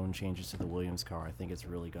unknown changes to the Williams car, I think it's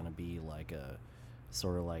really going to be like a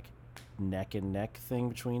sort of like neck and neck thing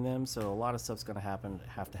between them. So a lot of stuff's going to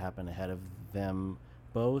have to happen ahead of them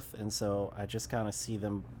both, and so I just kind of see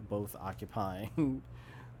them both occupying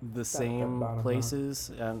the same places,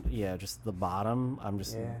 and just the bottom. I'm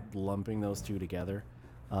just lumping those 2 together,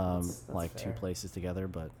 that's like fair. 2 places together,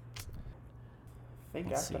 but I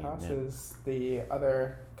think after Haas is the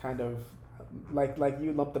other kind of like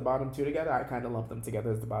you lumped the bottom 2 together. I kind of lumped them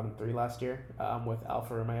together as the bottom 3 last year, with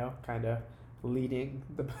Alfa Romeo kind of leading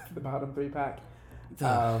the bottom 3 pack.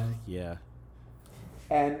 Yeah.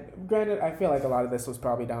 And granted, I feel like a lot of this was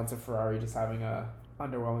probably down to Ferrari just having a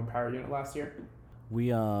underwhelming power unit last year. We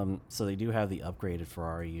so they do have the upgraded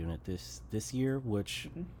Ferrari unit this year, which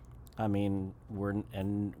I mean we're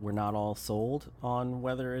not all sold on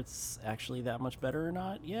whether it's actually that much better or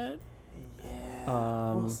not yet.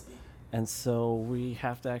 Yeah. We'll see. And so we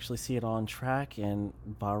have to actually see it on track, and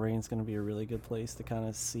Bahrain's going to be a really good place to kind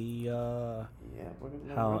of see how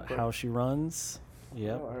she runs.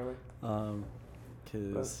 Yep.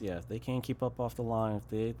 Because if they can't keep up off the line,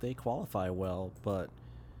 if they qualify well, but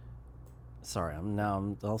sorry,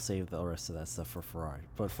 I'll save the rest of that stuff for Ferrari.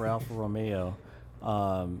 But for Alfa Romeo,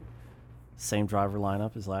 same driver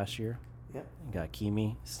lineup as last year. Yep. You got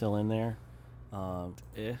Kimi still in there. So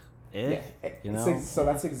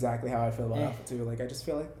that's exactly how I feel about Alfa too. Like I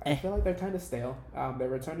feel like they're kind of stale. They're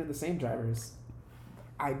returning the same drivers.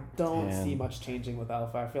 I don't see much changing with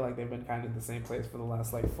Alfa. I feel like they've been kind of in the same place for the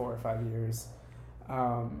last 4 or 5 years.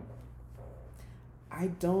 I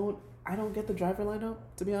don't get the driver lineup,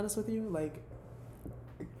 to be honest with you. Like,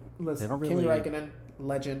 listen, Kimi Räikkönen,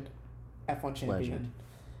 legend, F1 champion. Legend.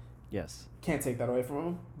 Yes. Can't take that away from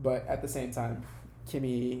him, but at the same time,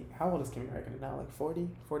 Kimi, how old is Kimi Räikkönen now? Like 40,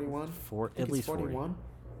 41? At least 41. 40.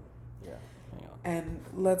 Yeah. Hang on. And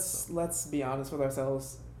let's be honest with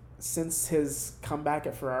ourselves. Since his comeback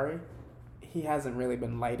at Ferrari, he hasn't really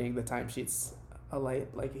been lighting the timesheets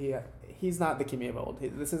alight. Like he's not the Kimi of old.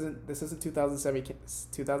 This isn't 2007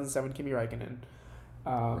 Kimi Räikkönen.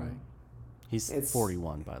 Right. He's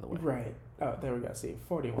 41, by the way. Right. Oh, there we go. See,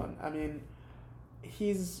 41. I mean,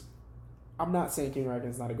 I'm not saying Kimi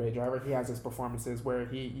Räikkönen's not a great driver. He has his performances where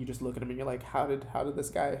you just look at him and you're like, how did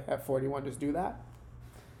this guy at 41 just do that?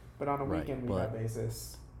 But on a weekend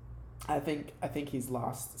basis, I think he's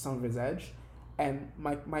lost some of his edge, and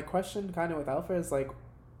my question kind of with Alfa is like,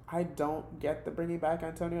 I don't get the bringing back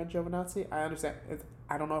Antonio Giovinazzi. I understand.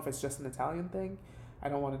 I don't know if it's just an Italian thing. I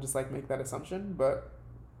don't want to just like make that assumption, but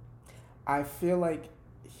I feel like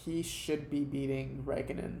he should be beating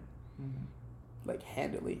Raikkonen like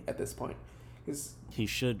handily at this point. Cause He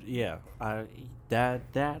should, yeah. I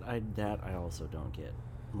also don't get.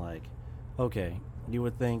 Like, okay, you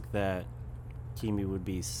would think that Kimi would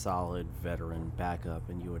be solid veteran backup,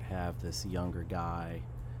 and you would have this younger guy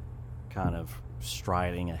kind of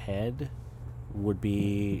striding ahead. Would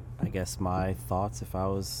be, I guess, my thoughts if I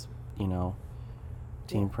was,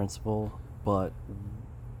 team principal. But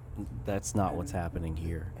that's not what's happening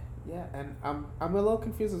here. yeah, and I'm a little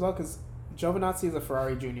confused as well because Giovinazzi is a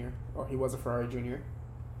Ferrari junior, or he was a Ferrari junior.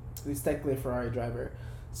 He's technically a Ferrari driver.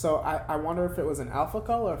 So I wonder if it was an Alpha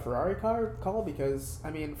call or a Ferrari call because,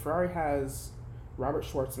 I mean, Ferrari has Robert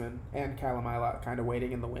Schwartzman and Callum Ilott kind of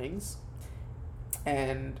waiting in the wings.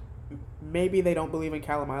 And maybe they don't believe in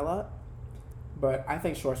Callum Ilott, but I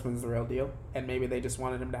think Schwartzman's the real deal. And maybe they just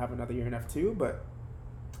wanted him to have another year in F2, but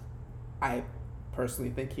I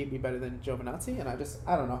personally think he'd be better than Giovinazzi. And I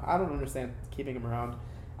don't know. I don't understand keeping him around.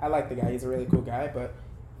 I like the guy. He's a really cool guy, but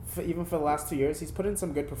even for the last 2 years, he's put in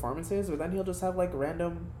some good performances, but then he'll just have like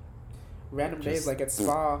random days, like at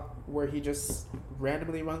Spa, where he just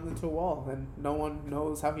randomly runs into a wall and no one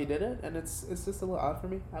knows how he did it, and it's just a little odd for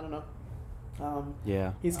me. I don't know.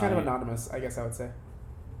 Yeah, he's kind of anonymous, I guess I would say.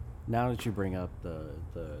 Now that you bring up the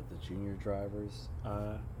junior drivers,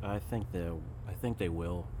 I think they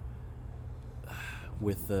will.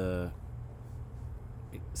 With the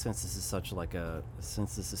since this is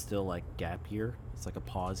still like gap year, it's like a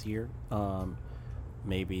pause year.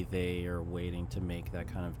 Maybe they are waiting to make that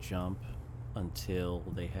kind of jump until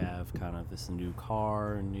they have kind of this new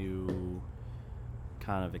car, new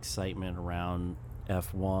kind of excitement around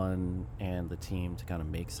F1 and the team to kind of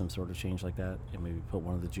make some sort of change like that, and maybe put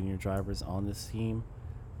one of the junior drivers on this team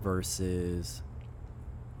versus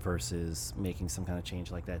making some kind of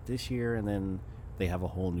change like that this year, and then they have a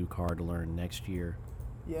whole new car to learn next year.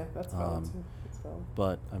 Yeah, that's valid too. That's valid.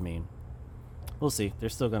 But I mean, we'll see. They're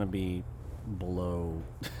still going to be below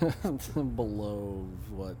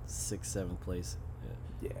what 6th, 7th place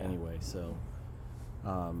anyway. So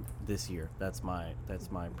this year, that's my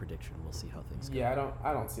prediction. We'll see how things go. Yeah,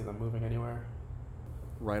 I don't see them moving anywhere.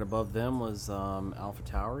 Right above them was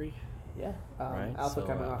AlphaTauri. Yeah, right. Alpha so,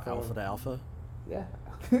 coming off Alpha to Alpha. Yeah.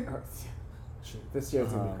 This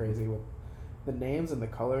year's gonna be crazy with the names and the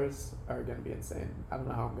colors are gonna be insane. I don't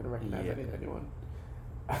know how I'm gonna recognize anyone.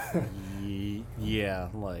 Yeah,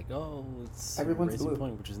 like it's everyone's Racing blue.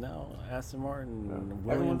 Point, which is now Aston Martin. No,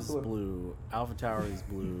 Williams is blue. AlphaTauri is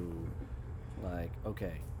blue. Like,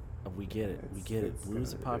 okay, we get it. We get it. Blue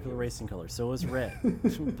is a popular racing color. So is red.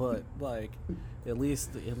 But like, at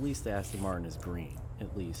least Aston Martin is green.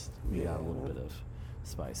 At least we got a little bit of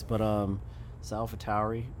spice. But so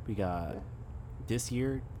AlphaTauri, we got this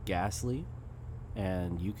year Gasly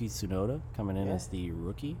and Yuki Tsunoda coming in as the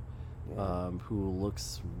rookie, who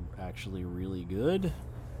looks actually really good.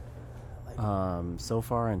 So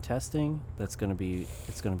far in testing, it's gonna be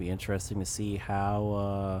interesting to see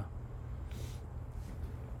how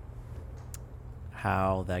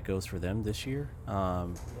that goes for them this year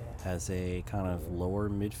as a kind of lower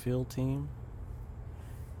midfield team.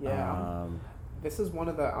 This is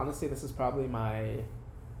this is probably my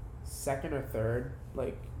second or third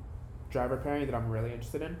driver pairing that I'm really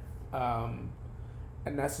interested in,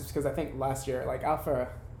 and that's just because I think last year Alpha,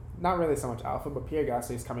 not really so much Alpha, but Pierre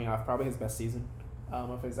Gasly is coming off probably his best season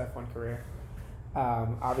of his F1 career.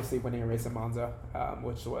 Obviously winning a race at Monza,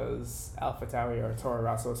 which was AlphaTauri or Toro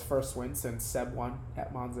Rosso's first win since Seb won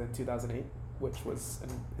at Monza in 2008, which was an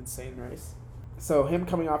insane race. So him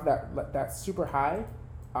coming off that super high,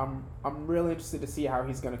 I'm really interested to see how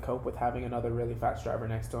he's going to cope with having another really fast driver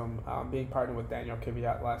next to him, being partnered with Daniel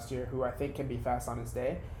Kvyat last year, who I think can be fast on his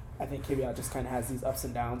day. I think Kvyat just kind of has these ups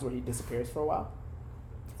and downs where he disappears for a while.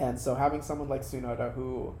 And so having someone like Tsunoda,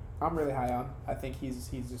 who I'm really high on, I think he's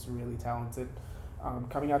just really talented.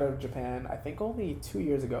 Coming out of Japan, I think only 2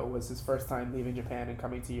 years ago was his first time leaving Japan and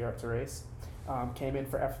coming to Europe to race. Came in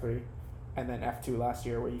for F3 and then F2 last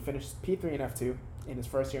year, where he finished P3 and F2 in his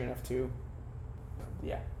first year in F2.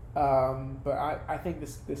 Yeah. But I think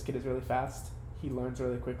this kid is really fast. He learns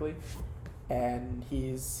really quickly, and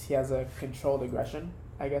he has a controlled aggression,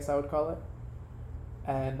 I guess I would call it.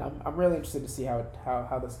 And I'm really interested to see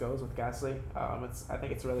how this goes with Gasly. I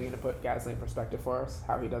think it's really going to put Gasly in perspective for us,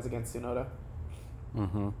 how he does against Tsunoda.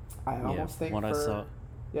 Mm-hmm. I almost think I saw.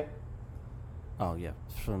 Yeah. Oh yeah,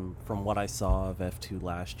 from what I saw of F2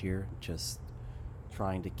 last year, just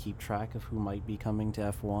trying to keep track of who might be coming to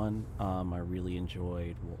F1. I really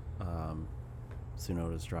enjoyed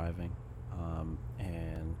Tsunoda's driving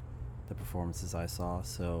and the performances I saw.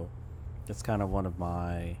 So that's kind of one of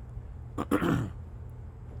my,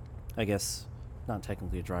 I guess, not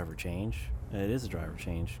technically a driver change. It is a driver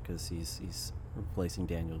change because he's replacing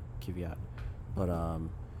Daniel Kvyat, but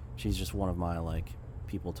she's just one of my like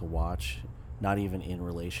people to watch. Not even in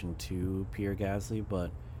relation to Pierre Gasly,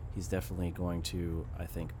 but he's definitely going to, I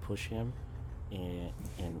think, push him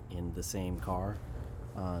in the same car.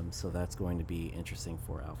 So that's going to be interesting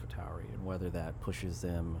for AlphaTauri, and whether that pushes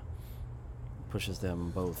them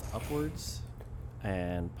both upwards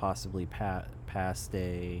and possibly past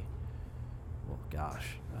a, well,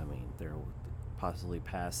 gosh, I mean, they're possibly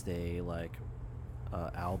past a like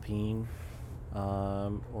Alpine,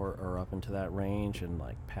 or up into that range, and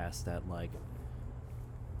like past that like,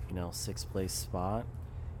 you know, sixth place spot.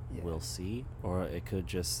 Yeah. We'll see. Or it could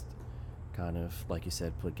just kind of, like you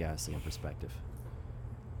said, put Gasly in perspective.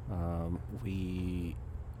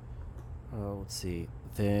 Let's see.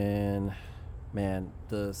 Then, man,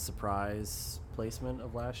 the surprise placement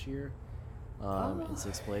of last year, in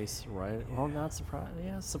sixth place, right? Well, not surprise.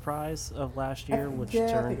 Yeah, surprise of last year, which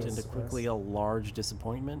turned into quickly a large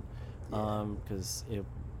disappointment. Because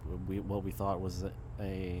what we thought was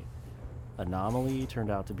a anomaly turned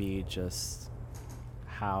out to be just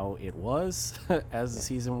how it was as the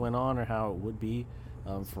season went on, or how it would be.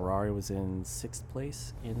 Ferrari was in sixth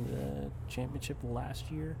place in the championship last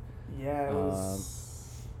year. Yeah, it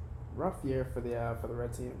was rough year for the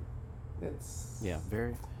red team. It's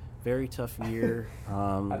very, very tough year.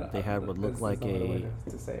 They had what looked like to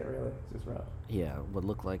say it really. It's just rough. Yeah, what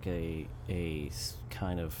looked like a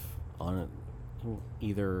kind of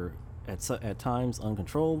either at times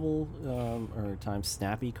uncontrollable, or at times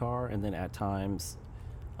snappy car, and then at times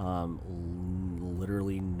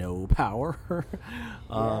literally no power,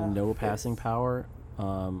 no passing power,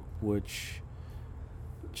 which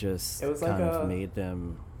just made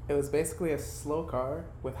them. It was basically a slow car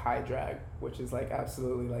with high drag, which is like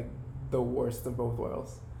absolutely like the worst of both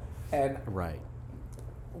worlds. And right,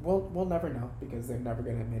 we'll never know because they're never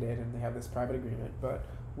going to admit it, and they have this private agreement. But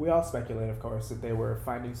we all speculate, of course, that they were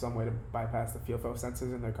finding some way to bypass the fuel flow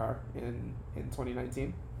sensors in their car in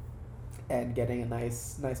 2019, and getting a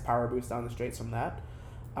nice power boost down the straights from that.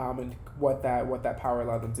 And what that power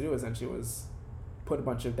allowed them to do essentially was put a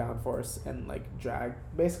bunch of downforce and like drag.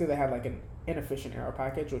 Basically, they had like an inefficient aero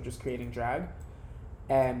package, which was creating drag.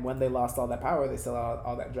 And when they lost all that power, they still had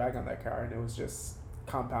all that drag on their car, and it was just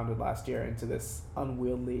compounded last year into this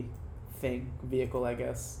unwieldy vehicle, I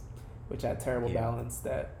guess, which had terrible balance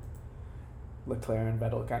that Leclerc and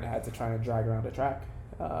Vettel kind of had to try and drag around the track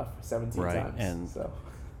for 17 times.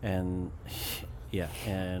 And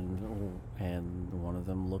one of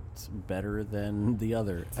them looked better than the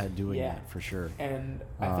other at doing that, for sure. And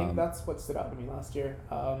I think that's what stood out to me last year,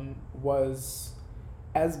 was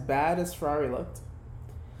as bad as Ferrari looked.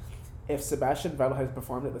 If Sebastian Vettel had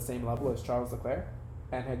performed at the same level as Charles Leclerc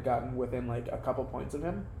and had gotten within like a couple points of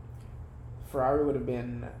him, Ferrari would have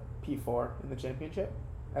been P4 in the championship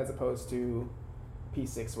as opposed to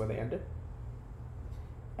P6 where they ended.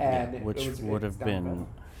 And which would have been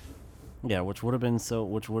which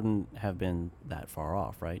wouldn't have been that far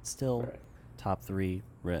off, right? Still top three,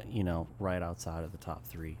 right outside of the top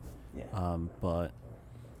three. Yeah. But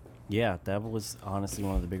yeah, that was honestly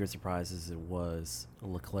one of the bigger surprises. It was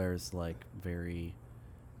Leclerc's like very,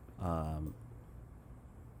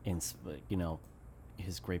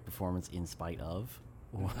 his great performance in spite of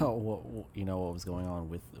what was going on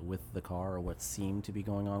with the car, or what seemed to be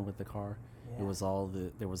going on with the car. Yeah. There was all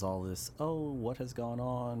this, what has gone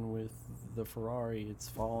on with the Ferrari? It's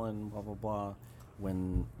fallen, blah blah blah.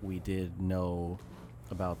 When we did know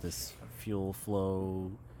about this fuel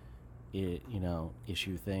flow,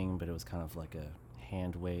 issue thing, but it was kind of like a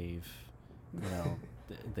hand wave.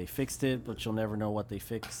 They fixed it, but you'll never know what they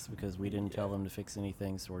fixed because we didn't tell them to fix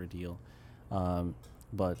anything, sort of deal.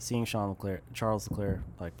 But seeing Charles Leclerc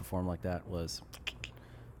like perform like that was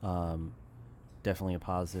definitely a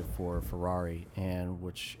positive for Ferrari, and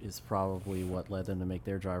which is probably what led them to make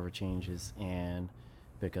their driver changes and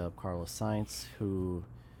pick up Carlos Sainz, who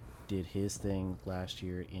did his thing last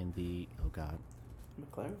year in the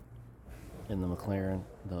McLaren. In the McLaren,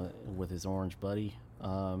 with his orange buddy,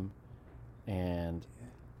 and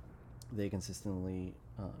they consistently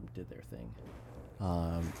did their thing.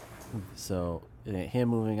 So him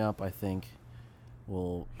moving up, I think,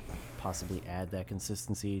 will possibly add that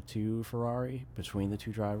consistency to Ferrari between the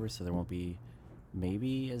two drivers, so there won't be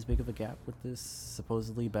maybe as big of a gap with this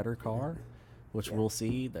supposedly better car, which we'll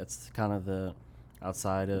see. That's kind of the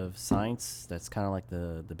outside of science. That's kind of like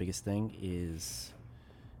the biggest thing is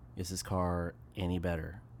this car any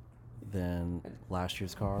better than last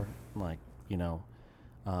year's car? Like,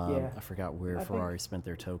 I forgot where Ferrari spent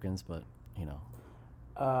their tokens, but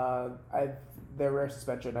their rear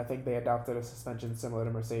suspension. I think they adopted a suspension similar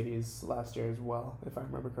to Mercedes last year as well, if I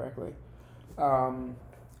remember correctly.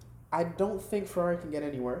 I don't think Ferrari can get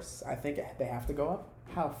any worse. I think they have to go up.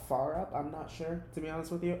 How far up? I'm not sure, to be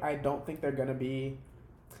honest with you. I don't think they're going to be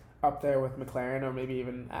up there with McLaren or maybe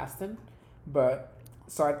even Aston. But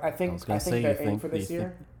so I think they're aiming for this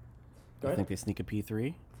year. Do you think they sneak a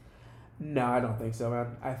P3? No, I don't think so,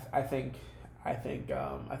 man. I think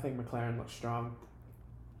McLaren looks strong,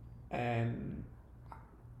 and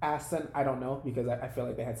Aston, I don't know because I feel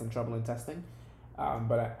like they had some trouble in testing.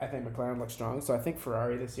 But I think McLaren looks strong. So I think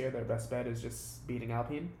Ferrari this year, their best bet is just beating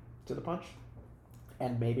Alpine to the punch.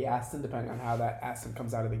 And maybe Aston, depending on how that Aston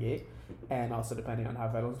comes out of the gate. And also depending on how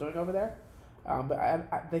Vettel's doing over there.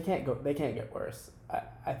 But they can't get worse.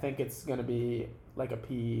 I think it's going to be like a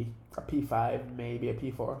P5, maybe a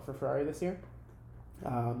P4 for Ferrari this year.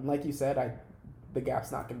 Like you said, the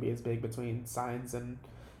gap's not going to be as big between Sainz and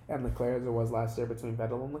Leclerc as it was last year between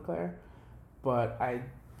Vettel and Leclerc. But I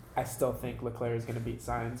still think Leclerc is going to beat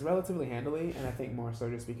Sainz relatively handily, and I think more so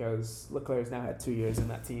just because Leclerc's now had 2 years in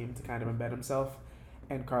that team to kind of embed himself,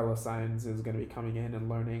 and Carlos Sainz is going to be coming in and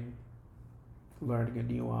learning a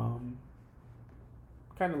new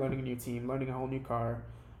learning a new team, learning a whole new car,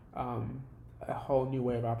 a whole new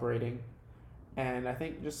way of operating, and I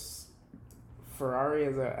think just Ferrari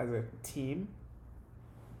as a team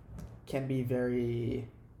can be very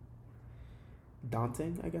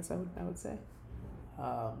daunting, I guess I would say.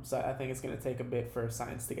 So I think it's going to take a bit for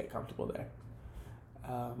Sainz to get comfortable there.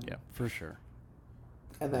 Yeah, for sure.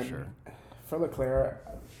 And then for Leclerc,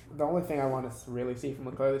 the only thing I want to really see from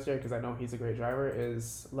Leclerc this year, because I know he's a great driver,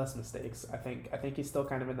 is less mistakes. I think he's still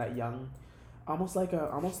kind of in that young, almost like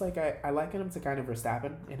I liken him to kind of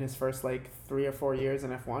Verstappen in his first 3 or 4 years in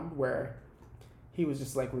F1, where he was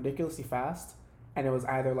just ridiculously fast, and it was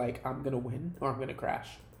either I'm gonna win or I'm gonna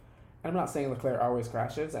crash. I'm not saying Leclerc always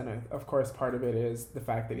crashes, and of course part of it is the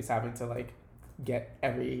fact that he's having to get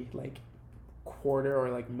every quarter or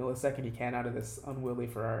millisecond he can out of this unwieldy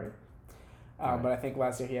Ferrari. But I think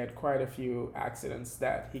last year he had quite a few accidents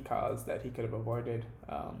that he caused that he could have avoided.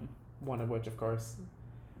 One of which, of course,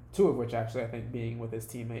 2 of which actually I think being with his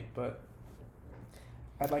teammate. But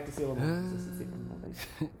I'd like to see a little more consistency from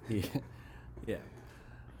him. Yeah,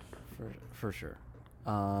 for sure.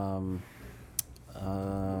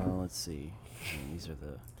 Let's see. These are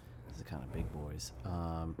the kind of big boys.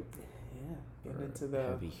 Getting into the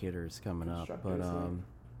heavy hitters coming up. But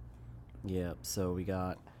yeah. So we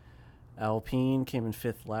got Alpine came in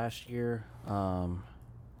 5th last year.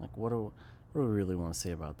 What do we really want to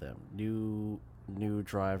say about them? New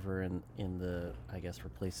driver in the, I guess,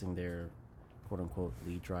 replacing their quote unquote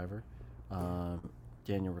lead driver.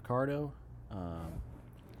 Daniel Ricciardo.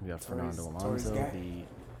 We got Fernando Alonso,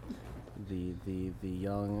 the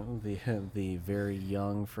very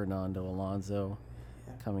young Fernando Alonso,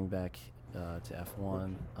 coming back to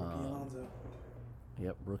F1. Rookie Alonso.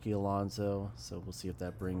 Yep, rookie Alonso. So we'll see if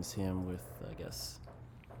that brings him with, I guess,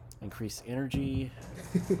 increased energy.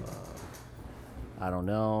 I don't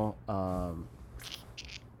know.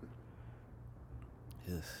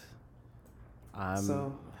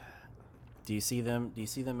 Do you see them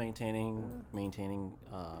maintaining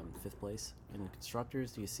 5th place in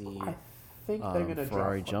constructors? Do you see I think they're going to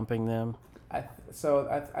Ferrari jumping them? I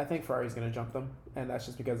think Ferrari's going to jump them, and that's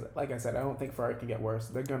just because, like I said, I don't think Ferrari can get worse.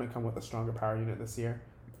 They're going to come with a stronger power unit this year.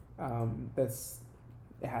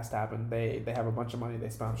 It has to happen. They have a bunch of money.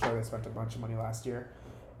 I'm sure they spent a bunch of money last year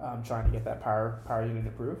trying to get that power unit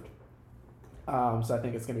improved. So I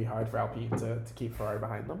think it's going to be hard for Alpine to keep Ferrari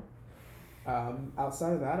behind them.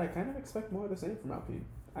 Outside of that, I kind of expect more of the same from Alpine.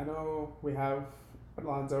 I know we have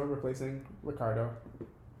Alonso replacing Ricciardo,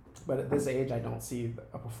 but at this age, I don't see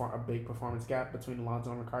a big performance gap between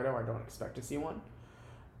Alonso and Ricciardo. I don't expect to see one.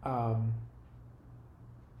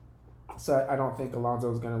 So I don't think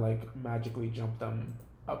Alonso is going to magically jump them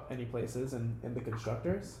up any places in the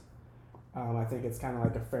constructors. I think it's kind of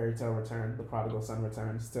like a fairy tale return. The prodigal son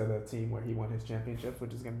returns to the team where he won his championships,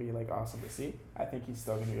 which is going to be awesome to see. I think he's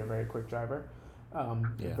still going to be a very quick driver,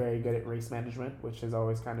 very good at race management, which has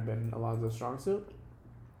always kind of been Alonso's strong suit.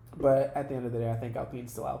 But at the end of the day, I think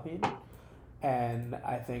Alpine's still Alpine. And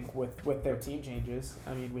I think with their team changes,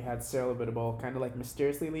 I mean, we had Cyril Abiteboul kind of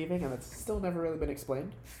mysteriously leaving, and that's still never really been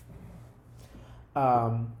explained.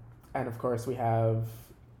 And of course, we have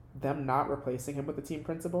them not replacing him with the team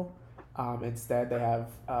principal. Instead, they have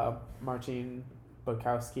Marcin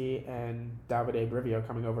Bukowski and Davide Brivio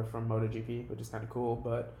coming over from MotoGP, which is kind of cool.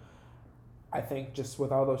 But I think just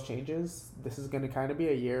with all those changes, this is going to kind of be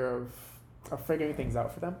a year of figuring things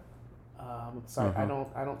out for them. So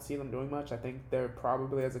I don't see them doing much. I think they're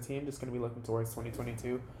probably, as a team, just going to be looking towards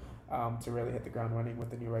 2022 to really hit the ground running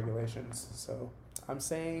with the new regulations. So I'm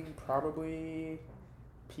saying probably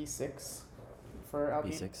P6 for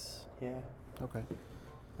Alpine. P6. Yeah. Okay.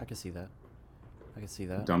 I can see that.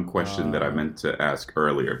 Dumb question that I meant to ask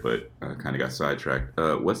earlier, but kind of got sidetracked.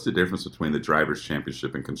 What's the difference between the Drivers'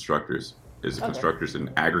 Championship and Constructors? Is the Constructors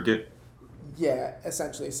an aggregate? Yeah,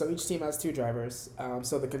 essentially. So each team has two drivers.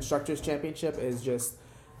 So the Constructors' Championship is just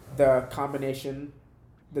the combination,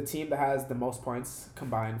 the team that has the most points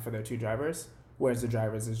combined for their two drivers, whereas the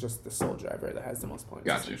Drivers is just the sole driver that has the most points.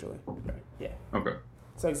 Gotcha. Essentially. Right. Yeah. Okay.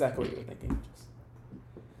 So exactly what you were thinking. Just,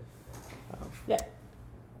 yeah.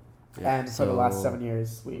 Yeah, And for the last 7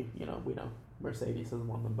 years, we know Mercedes has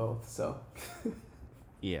won them both. So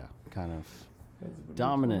yeah, kind of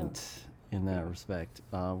dominant in that respect.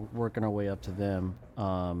 Working our way up to them.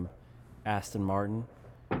 Aston Martin,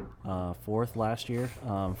 fourth last year,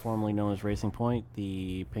 formerly known as Racing Point,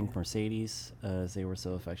 the Pink Mercedes, as they were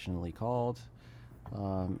so affectionately called,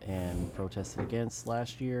 and protested against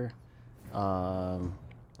last year.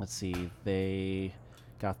 Let's see, they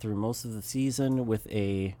got through most of the season with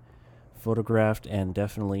a photographed and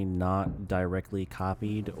definitely not directly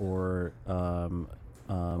copied or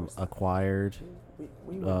acquired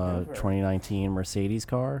 2019 Mercedes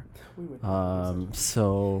car.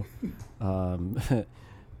 So a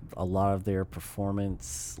lot of their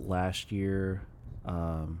performance last year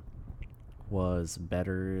was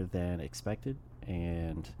better than expected,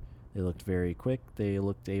 and they looked very quick. They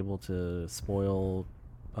looked able to spoil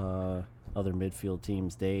other midfield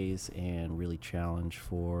teams' days and really challenge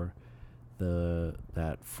for those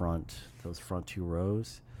front two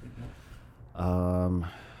rows. I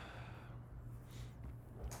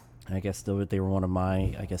guess they were one of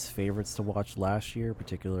my favorites to watch last year,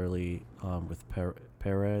 particularly with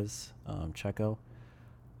Perez, Checo,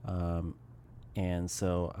 and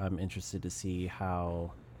so I'm interested to see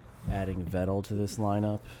how adding Vettel to this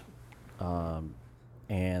lineup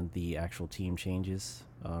and the actual team changes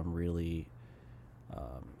really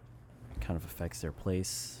kind of affects their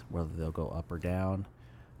place, whether they'll go up or down.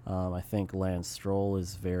 I think Lance Stroll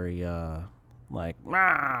is very I'm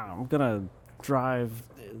gonna drive,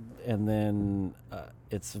 and then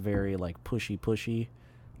it's very like pushy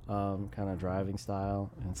kind of driving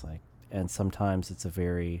style, and it's like, and sometimes it's a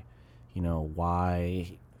very,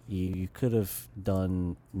 why you could have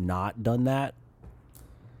not done that,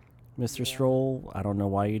 Mr. Stroll. I don't know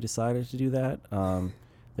why you decided to do that.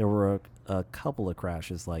 There were a couple of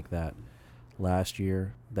crashes like that last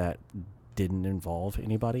year that didn't involve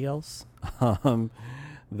anybody else,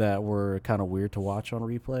 that were kind of weird to watch on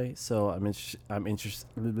replay. So I'm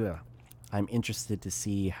interested to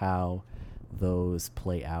see how those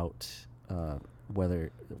play out.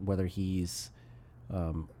 Whether he's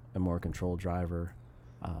a more controlled driver,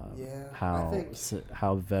 how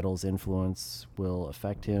Vettel's influence will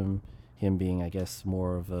affect him being, I guess,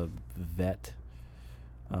 more of a vet.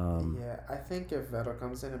 I think if Vettel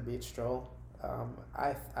comes in and beats Stroll,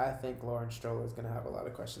 I think Lawrence Stroll is going to have a lot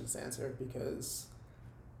of questions to answer, because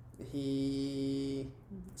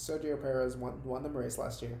Sergio Perez won the race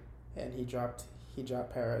last year, and he dropped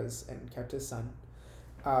Perez and kept his son,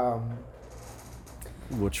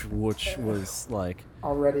 which was like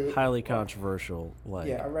already highly controversial.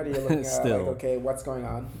 Already you're looking at still, like, okay, what's going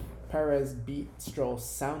on? Perez beat Stroll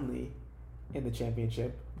soundly in the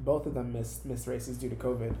championship. Both of them missed races due to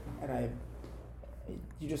COVID, and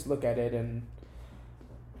you just look at it, and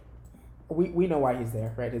we know why he's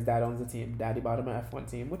there, right? His dad owns the team. Daddy bought him an F1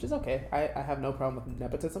 team, which is okay. I have no problem with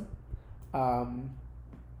nepotism.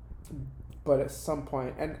 But at some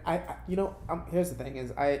point, and here's the thing: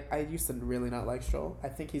 is I used to really not like Stroll. I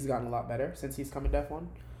think he's gotten a lot better since he's come into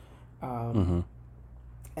F1.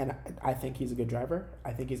 And I think he's a good driver.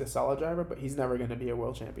 I think he's a solid driver, but he's never going to be a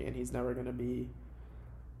world champion. He's never going to be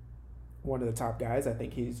one of the top guys. I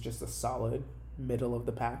think he's just a solid middle of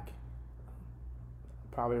the pack,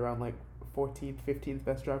 probably around like 14th, 15th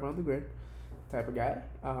best driver on the grid type of guy.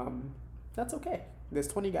 That's okay. There's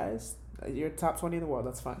 20 guys. You're top 20 in the world.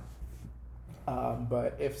 That's fine.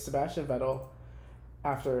 But if Sebastian Vettel,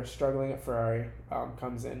 after struggling at Ferrari,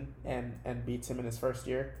 comes in and beats him in his first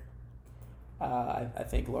year, I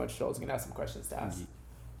think Lawrence Stroll is going to have some questions to ask.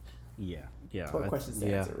 Yeah, yeah, 12 questions to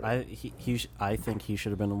yeah. answer. Really. I think he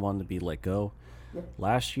should have been the one to be let go Yeah.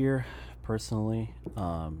 last year. Personally,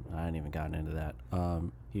 I hadn't even gotten into that.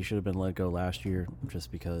 He should have been let go last year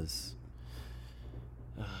just because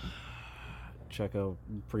Checo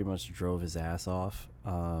pretty much drove his ass off,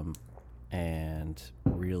 and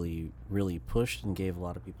really, really pushed and gave a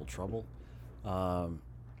lot of people trouble.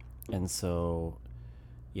 And so,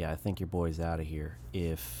 yeah, I think your boy's out of here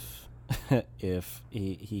if if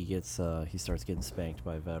he starts getting spanked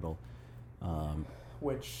by Vettel,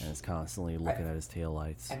 Which and is constantly looking at his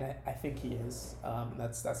taillights. And I think he is.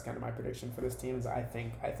 That's kind of my prediction for this team. Is I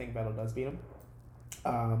think Vettel does beat him.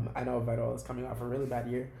 I know Vettel is coming off a really bad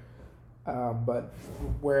year, but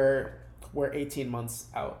we're 18 months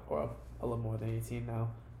out, or a little more than 18 now.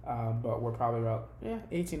 But we're probably about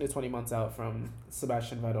 18 to 20 months out from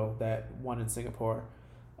Sebastian Vettel that won in Singapore.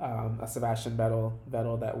 A Sebastian Vettel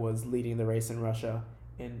that was leading the race in Russia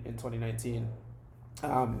in 2019.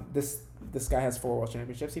 This guy has 4 world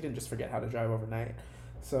championships. He didn't just forget how to drive overnight.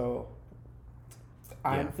 So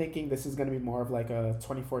I'm thinking this is going to be more of like a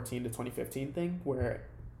 2014 to 2015 thing, where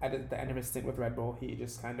at the end of his stint with Red Bull, he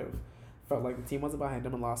just kind of felt like the team wasn't behind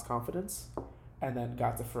him and lost confidence, and then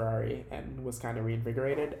got to Ferrari and was kind of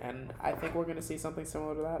reinvigorated. And I think we're going to see something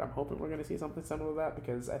similar to that. I'm hoping we're going to see something similar to that,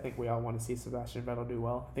 because I think we all want to see Sebastian Vettel do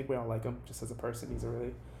well. I think we all like him just as a person. He's a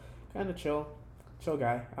really kind of chill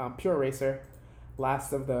guy. Pure racer.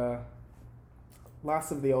 Last of the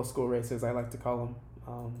old school racers, I like to call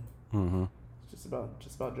him. Just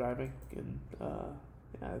about driving, and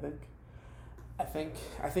I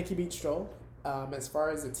think he beat Stroll. As far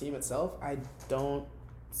as the team itself, I don't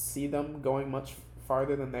see them going much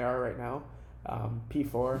farther than they are right now.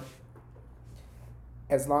 P4,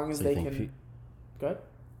 as long as they can. Good.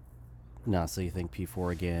 No, so you think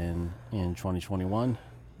P4 again in 2021?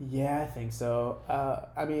 Yeah, I think so.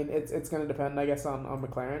 I mean, it's going to depend, I guess, on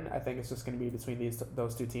McLaren. I think it's just going to be between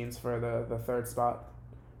those two teams for the third spot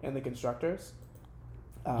in the constructors.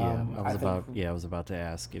 I was about to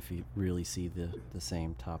ask if you really see the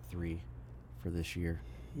same top 3 for this year.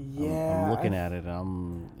 Yeah, I'm looking at it.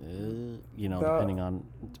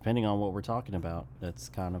 Depending on what we're talking about, that's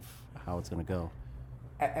kind of how it's going to go.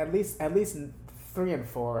 At least 3 and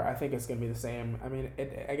 4, I think it's going to be the same. I mean,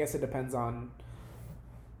 I guess it depends on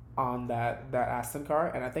that Aston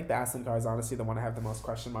car, and I think the Aston car is honestly the one I have the most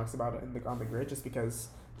question marks about on the grid, just because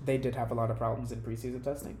they did have a lot of problems in preseason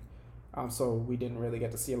testing. So we didn't really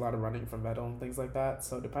get to see a lot of running from Vettel and things like that.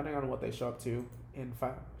 So depending on what they show up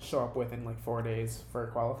with in like 4 days for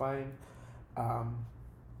qualifying,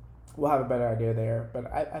 we'll have a better idea there.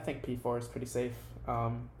 But I think P4 is pretty safe.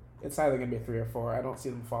 It's either going to be a 3 or 4. I don't see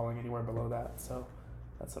them falling anywhere below that. So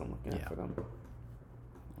that's what I'm looking at for them.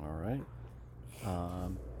 All right.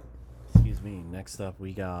 Excuse me. Next up,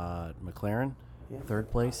 we got McLaren,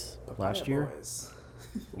 third place last year. Boys.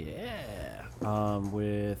 Yeah.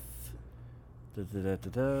 With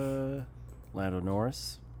Lando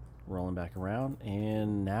Norris rolling back around,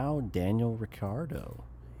 and now Daniel Ricciardo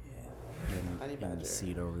in the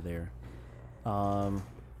seat over there. I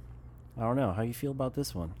don't know how you feel about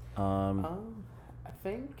this one. I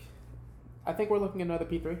think we're looking at another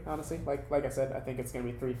P3. Honestly, like I said, I think it's going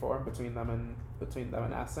to be 3-4 between them and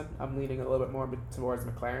Aston. I'm leaning a little bit more towards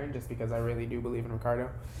McLaren, just because I really do believe in Ricciardo.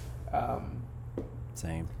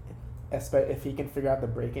 Same. If he can figure out the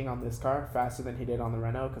braking on this car faster than he did on the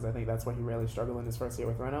Renault, because I think that's what he really struggled in his first year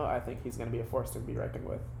with Renault, I think he's going to be a force to be reckoned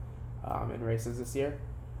with in races this year.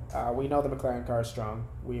 We know the McLaren car is strong.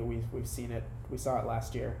 We've seen it. We saw it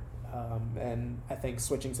last year. And I think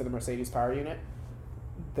switching to the Mercedes power unit,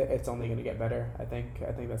 it's only going to get better. I think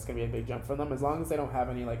that's going to be a big jump for them, as long as they don't have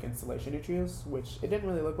any like installation issues, which it didn't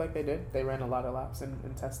really look like they did. They ran a lot of laps in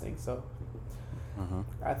testing, so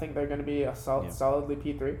I think they're going to be solidly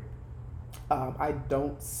P3. I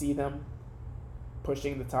don't see them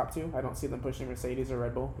pushing the top 2. I don't see them pushing Mercedes or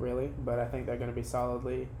Red Bull, really, but I think they're going to be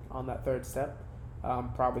solidly on that third step.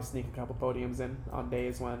 Probably sneak a couple podiums in on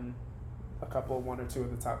days when one or two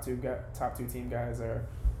of the top two team guys are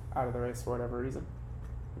out of the race for whatever reason.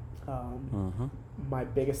 My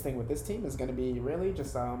biggest thing with this team is going to be really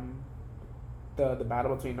just the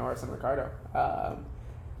battle between Norris and Ricciardo.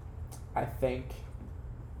 I think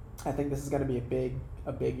this is going to be a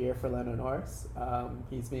big year for Lando Norris.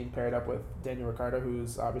 He's being paired up with Daniel Ricciardo,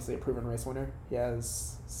 who's obviously a proven race winner. He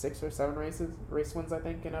has 6 or 7 race wins, I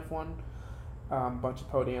think, in F1. Bunch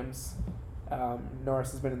of podiums.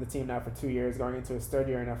 Norris has been in the team now for 2 years, going into his 3rd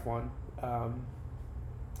year in F1.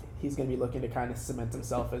 He's going to be looking to kind of cement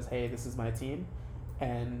himself as, hey, this is my team.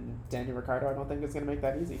 And Daniel Ricciardo, I don't think is going to make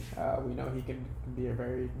that easy. We know he can be a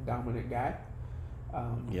very dominant guy.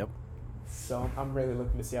 Yep. So I'm really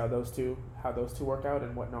looking to see how those two work out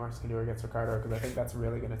and what Norris can do against Ricardo, because I think that's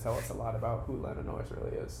really going to tell us a lot about who Lando Norris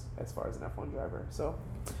really is as far as an F1 driver. So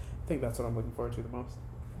I think that's what I'm looking forward to the most.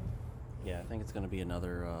 Yeah, I think it's going to be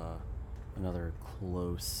another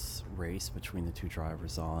close race between the two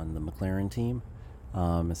drivers on the McLaren team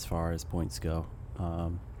as far as points go.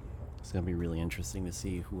 It's going to be really interesting to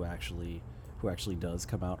see who actually does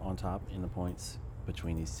come out on top in the points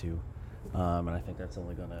between these two. And I think that's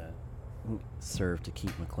only going to serve to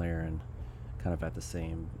keep McLaren kind of at the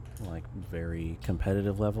same, like, very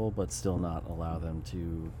competitive level, but still not allow them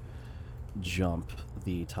to jump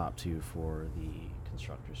the top two for the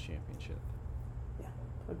Constructors' Championship. Yeah,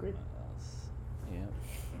 agreed.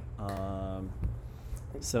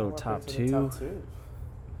 So top two.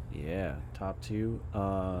 Yeah, top two.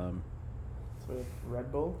 So we have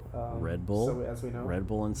Red Bull. So as we know, Red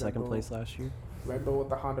Bull in second place last year. Red Bull with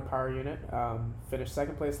the Honda Power Unit finished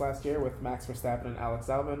second place last year with Max Verstappen and Alex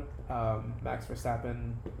Albon. Max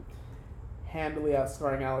Verstappen handily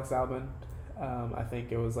outscoring Alex Albon. I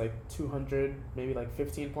think it was like 200, maybe like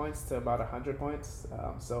 15 points to about 100 points.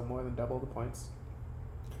 So more than double the points.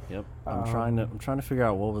 Yep. I'm trying to figure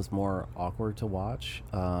out what was more awkward to watch.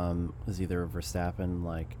 Was either Verstappen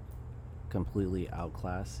like completely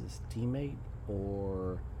outclass his teammate,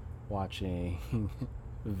 or watching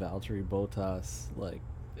Valtteri Bottas like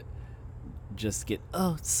just get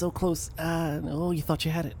so close. No, you thought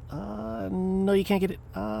you had it. No, you can't get it.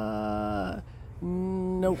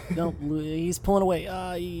 Nope, he's pulling away.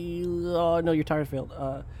 No, your tire failed.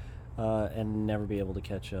 And never be able to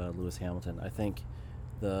catch Lewis Hamilton. I think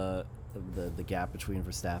the gap between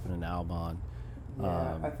Verstappen and Albon,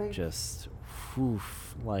 I think just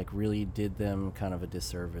really did them kind of a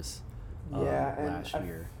disservice. Last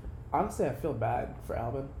year. Honestly, I feel bad for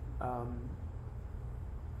Albon.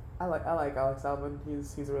 I like Alex Albon.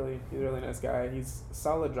 He's a really nice guy. He's a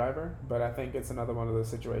solid driver, but I think it's another one of those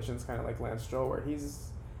situations, kind of like Lance Stroll, where I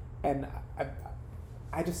don't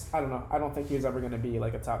know. I don't think he was ever going to be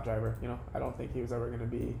like a top driver. I don't think he was ever going to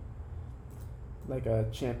be like a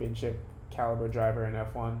championship caliber driver in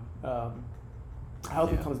F1. I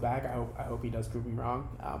hope he comes back. I hope he does prove me wrong.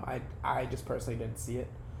 I just personally didn't see it.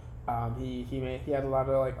 He had a lot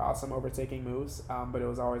of like awesome overtaking moves, but it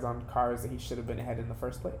was always on cars that he should have been ahead in the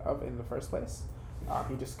first place.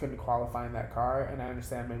 He just couldn't qualify in that car, and I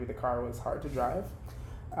understand maybe the car was hard to drive.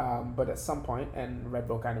 But at some point, and Red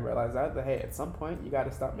Bull kind of realized that hey, at some point you got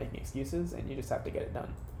to stop making excuses and you just have to get it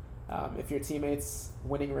done. If your teammate's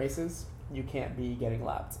winning races, you can't be getting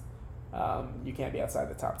lapped. You can't be outside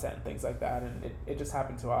the top 10, things like that, and it just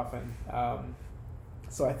happened too often.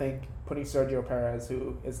 So I think putting Sergio Perez,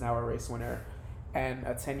 who is now a race winner, and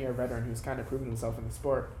a 10-year veteran who's kind of proven himself in the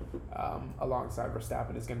sport, alongside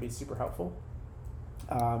Verstappen is going to be super helpful.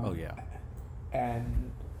 And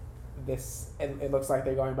it looks like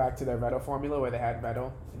they're going back to their Vettel formula, where they had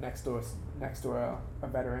Vettel next to a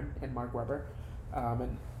veteran in Mark Webber,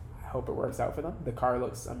 and I hope it works out for them. The car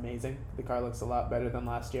looks amazing. The car looks a lot better than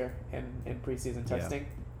last year in preseason testing.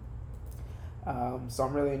 So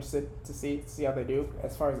I'm really interested to see how they do.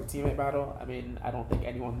 As far as the teammate battle, I mean, I don't think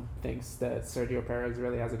anyone thinks that Sergio Perez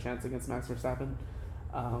really has a chance against Max Verstappen.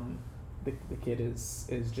 The kid is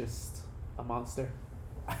just a monster.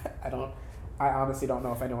 I honestly don't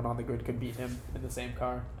know if anyone on the grid could beat him in the same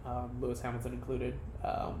car, Lewis Hamilton included.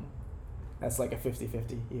 That's like a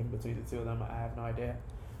 50-50 even between the two of them. I have no idea.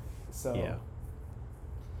 So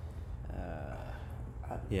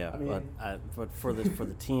but for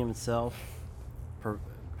the team itself,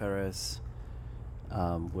 Perez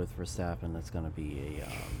with Verstappen, that's going to be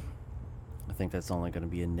I think that's only going to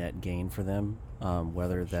be a net gain for them.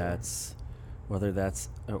 Whether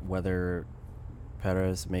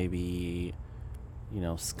Perez maybe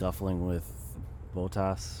scuffling with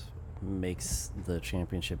Bottas makes the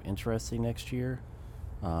championship interesting next year,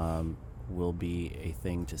 will be a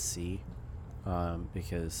thing to see,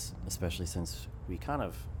 because especially since we kind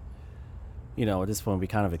of at this point we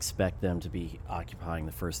kind of expect them to be occupying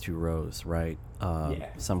the first two rows, right?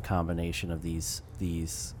 Some combination of these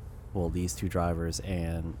two drivers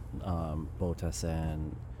and Bottas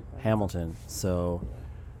and Hamilton. So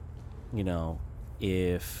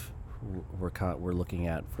if we're looking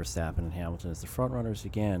at Verstappen and Hamilton as the front runners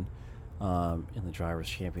again in the drivers'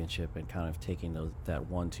 championship, and kind of taking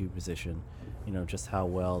that 1-2 position, just how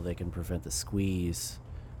well they can prevent the squeeze.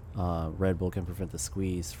 Red Bull can prevent the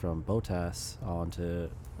squeeze from Bottas onto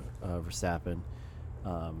Verstappen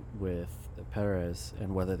with Perez,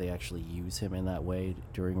 and whether they actually use him in that way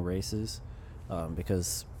during races,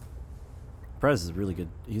 because Perez is really good.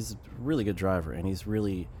 He's a really good driver, and he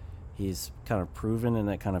he's kind of proven in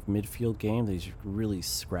that kind of midfield game that he's really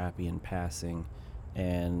scrappy in passing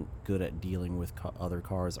and good at dealing with other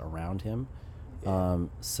cars around him.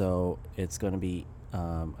 So it's going to be,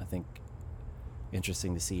 I think,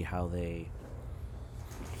 interesting to see how they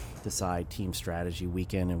decide team strategy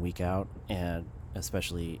week in and week out, and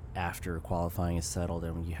especially after qualifying is settled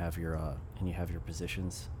and when you have your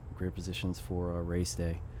grid positions for race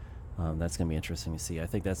day. That's going to be interesting to see. I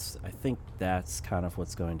think that's kind of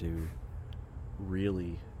what's going to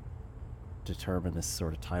really determine this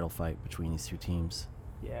sort of title fight between these two teams.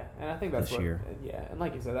 Yeah, and I think that's this year. Yeah, and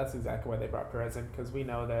like you said, that's exactly why they brought Perez in, because we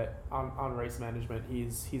know that on race management,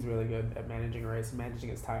 he's really good at managing a race, managing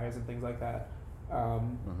his tires and things like that.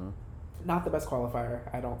 Not the best qualifier.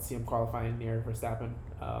 I don't see him qualifying near Verstappen.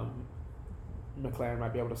 McLaren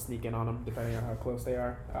might be able to sneak in on him depending on how close they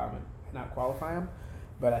are, and not qualify him.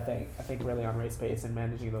 But I think really on race pace and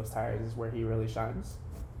managing those tires is where he really shines.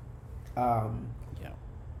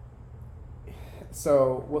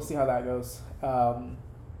 So we'll see how that goes.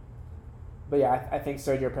 But yeah, I think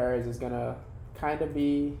Sergio Perez is gonna kind of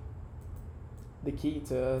be the key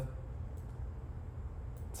to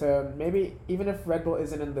maybe, even if Red Bull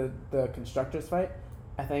isn't in the constructors fight,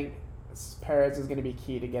 I think Perez is going to be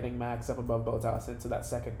key to getting Max up above Bottas into that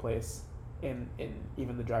second place in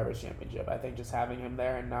even the Drivers' Championship. I think just having him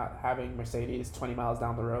there and not having Mercedes 20 miles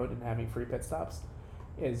down the road and having free pit stops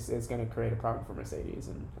is going to create a problem for Mercedes,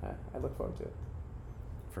 and I look forward to it.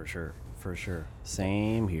 For sure.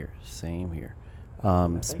 Same here.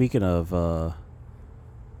 Speaking of, I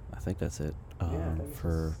think that's it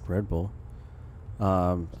for Red Bull.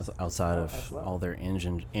 Outside of all their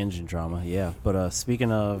engine drama, yeah. But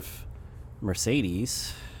speaking of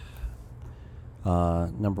Mercedes,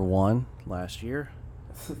 number one last year.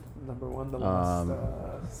 Number one the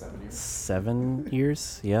last 7 years. 7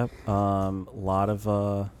 years, yep. A lot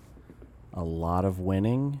of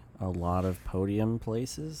winning, a lot of podium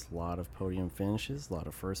places, a lot of podium finishes, a lot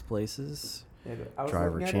of first places. Yeah,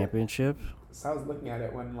 driver championship. So I was looking at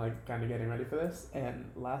it when kind of getting ready for this,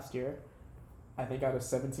 and last year, I think out of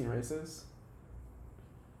 17 races,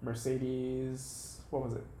 Mercedes, what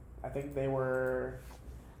was it? I think they were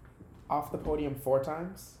off the podium 4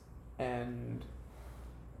 times, and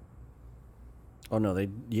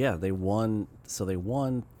they won. So they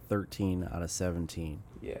won 13 out of 17.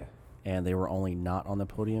 Yeah. And they were only not on the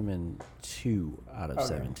podium in 2 out of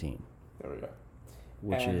 17. There we go.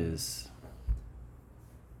 Which is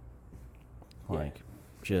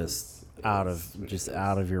just out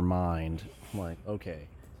of your mind. Like, okay,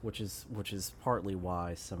 which is partly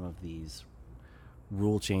why some of these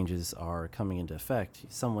rule changes are coming into effect.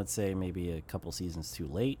 Some would say maybe a couple seasons too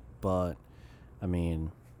late, but I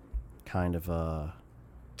mean, kind of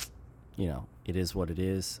it is what it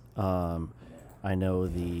is. I know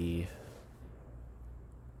the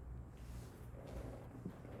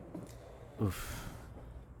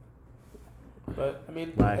But I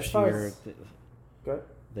mean, last year, good.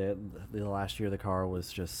 The last year the car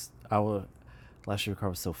was just last year the car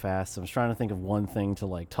was so fast. I was trying to think of one thing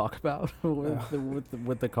to talk about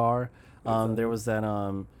with the car. There was that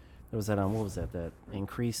what was that? That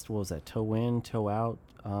increased, what was that? Toe in, toe out.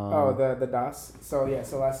 The DAS. So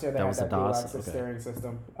last year they had that dual axis steering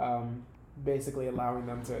system, basically allowing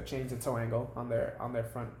them to change the toe angle on their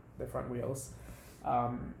front wheels.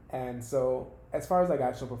 And so as far as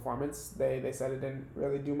actual performance, they said it didn't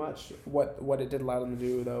really do much. What it did allow them to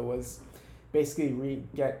do though was basically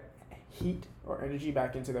get heat or energy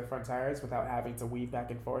back into their front tires without having to weave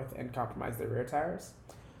back and forth and compromise their rear tires.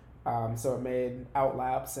 So it made out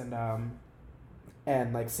laps and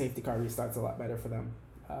safety car restarts a lot better for them.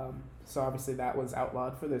 So obviously that was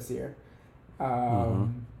outlawed for this year.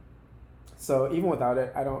 So even without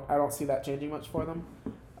it, I don't see that changing much for them.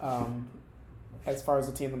 As far as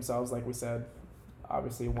the team themselves, like we said,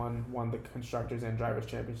 obviously won the Constructors and Drivers'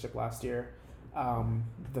 Championship last year.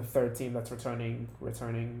 The third team that's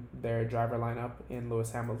returning their driver lineup in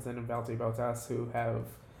Lewis Hamilton and Valtteri Bottas, who have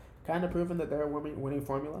kind of proven that they're a winning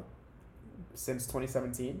formula since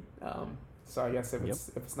 2017. So I guess if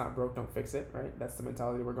it's not broke, don't fix it, right? That's the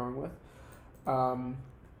mentality we're going with.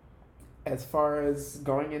 As far as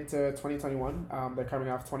going into 2021, they're coming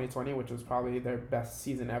off 2020, which was probably their best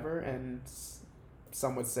season ever, and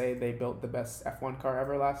some would say they built the best F1 car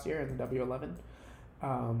ever last year in the W11.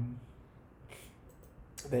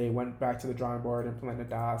 They went back to the drawing board, implemented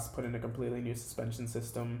DAS, put in a completely new suspension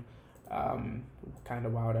system, kind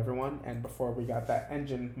of wowed everyone. And before we got that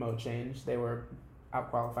engine mode change, they were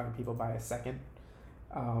out-qualifying people by a second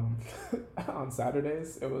on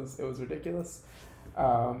Saturdays. It was ridiculous.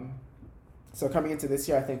 So coming into this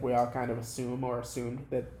year, I think we all kind of assumed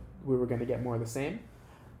that we were going to get more of the same.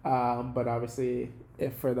 But obviously,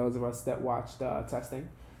 if for those of us that watched testing,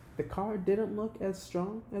 the car didn't look as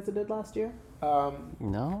strong as it did last year.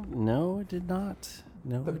 No, it did not.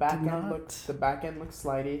 No, The it back did end not. looked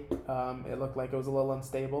slidey. It looked like it was a little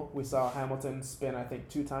unstable. We saw Hamilton spin, I think,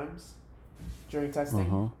 2 times during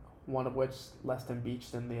testing, one of which left him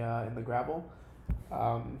beached in the gravel.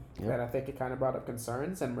 And I think it kind of brought up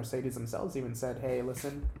concerns. And Mercedes themselves even said, "Hey,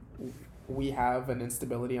 listen, we have an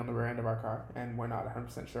instability on the rear end of our car, and we're not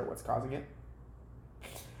 100% sure what's causing it."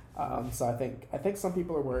 So I think some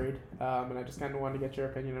people are worried, and I just kind of wanted to get your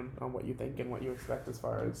opinion on what you think and what you expect as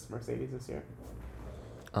far as Mercedes this year.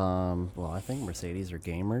 Well, I think Mercedes are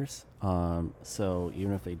gamers. So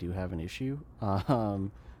even if they do have an issue,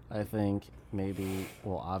 I think maybe,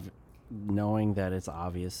 knowing that it's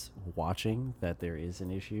obvious watching that there is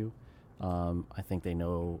an issue, I think they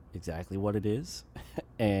know exactly what it is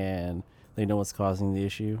and they know what's causing the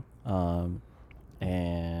issue.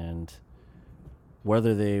 And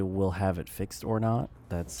whether they will have it fixed or not,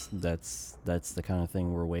 that's the kind of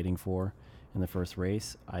thing we're waiting for in the first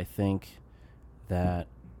race. I think that,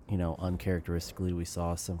 uncharacteristically, we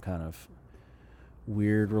saw some kind of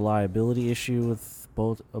weird reliability issue with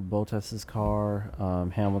Bottas's car.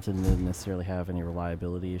 Hamilton didn't necessarily have any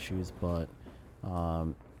reliability issues, but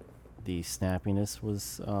the snappiness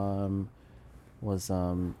was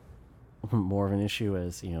more of an issue,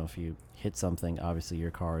 as if you hit something, obviously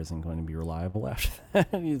your car isn't going to be reliable after that.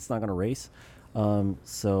 It's not going to race.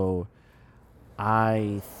 So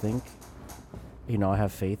I think, I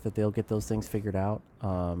have faith that they'll get those things figured out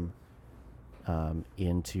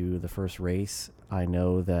into the first race. I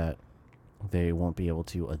know that they won't be able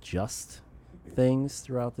to adjust things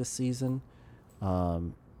throughout this season.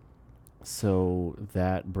 So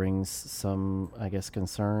that brings some, I guess,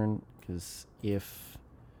 concern, because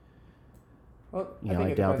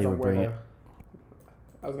I doubt they would bring it.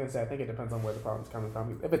 I was going to say, I think it depends on where the problem's coming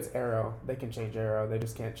from. If it's aero, they can change aero. They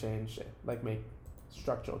just can't make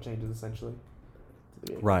structural changes, essentially.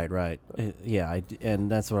 Right.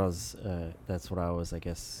 And that's what I was, I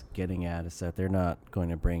guess, getting at, is that they're not going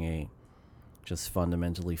to bring a just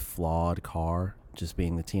fundamentally flawed car, just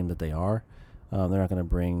being the team that they are. They're not going to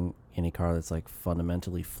bring any car that's like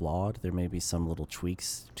fundamentally flawed. There may be some little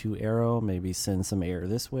tweaks to aero, maybe send some air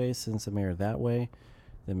this way, send some air that way,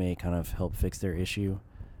 that may kind of help fix their issue.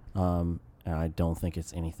 And I don't think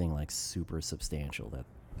it's anything like super substantial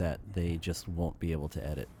that they just won't be able to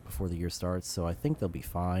edit before the year starts. So I think they'll be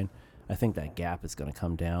fine. I think that gap is going to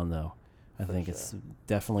come down, though. I think it's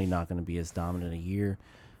definitely not going to be as dominant a year.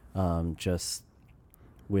 Just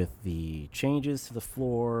with the changes to the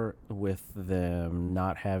floor, with them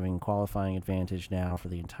not having qualifying advantage now for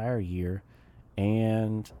the entire year,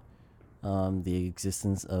 and the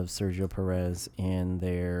existence of Sergio Perez in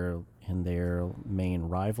their main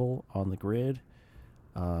rival on the grid,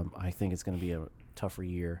 I think it's going to be a tougher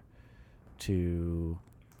year to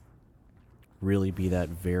really be that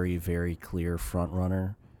very, very clear front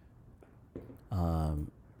runner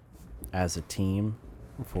as a team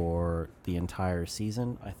for the entire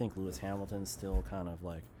season. I think Lewis Hamilton still kind of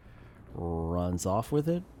like runs off with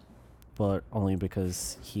it, but only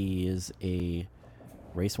because he is a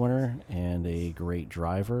race winner and a great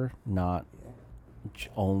driver, not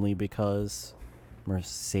only because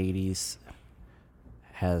Mercedes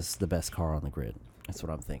has the best car on the grid. That's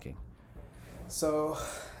what I'm thinking. So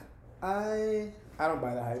I don't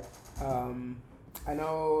buy the hype. I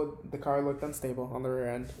know the car looked unstable on the rear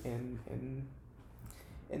end in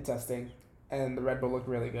testing, and the Red Bull looked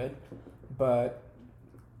really good, but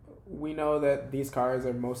we know that these cars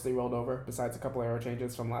are mostly rolled over, besides a couple aero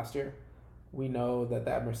changes from last year. We know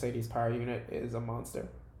that Mercedes power unit is a monster.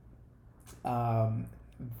 Red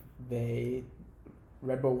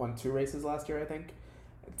Bull won 2 races last year, I think,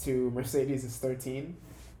 to Mercedes is 13.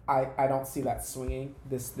 I don't see that swinging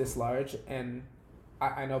this large, and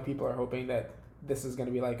I know people are hoping that this is going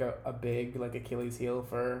to be like a big like Achilles heel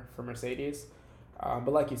for Mercedes.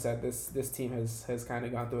 But like you said, this team has kind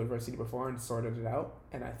of gone through adversity before and sorted it out,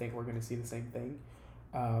 and I think we're going to see the same thing.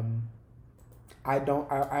 I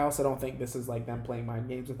also don't think this is like them playing mind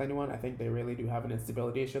games with anyone. I think they really do have an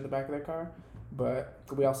instability issue in the back of their car, but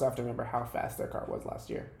we also have to remember how fast their car was last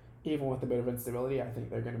year. Even with a bit of instability, I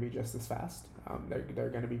think they're going to be just as fast. They're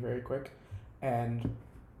going to be very quick, and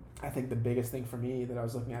I think the biggest thing for me that I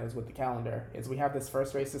was looking at is with the calendar is we have this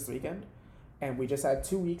first race this weekend, and we just had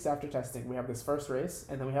 2 weeks after testing. We have this first race,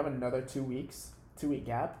 and then we have another 2 week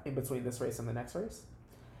gap in between this race and the next race.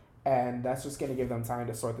 And that's just going to give them time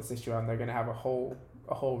to sort this issue out. And they're going to have a whole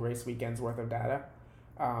race weekend's worth of data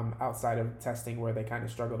outside of testing, where they kind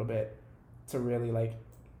of struggled a bit to really like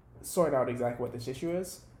sort out exactly what this issue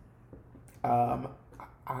is.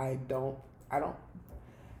 I don't.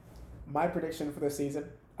 My prediction for this season,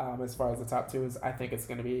 as far as the top two, is I think it's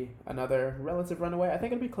going to be another relative runaway. I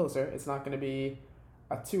think it'll be closer. It's not going to be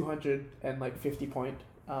a 250 point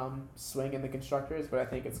swing in the constructors, but I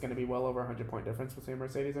think it's going to be well over 100-point difference between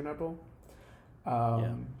Mercedes and Red Bull.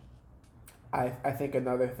 I think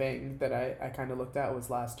another thing that I kind of looked at was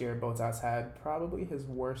last year Bottas had probably his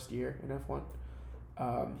worst year in F1.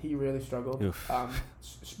 He really struggled.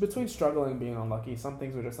 Between struggling and being unlucky, some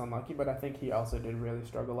things were just unlucky, but I think he also did really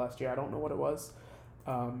struggle last year. I don't know what it was.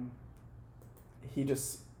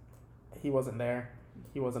 He wasn't there.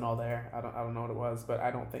 He wasn't all there. I don't know what it was, but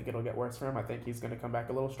I don't think it'll get worse for him. I think he's going to come back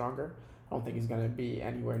a little stronger. I don't think he's going to be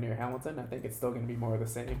anywhere near Hamilton. I think it's still going to be more of the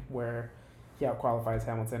same, where he outqualifies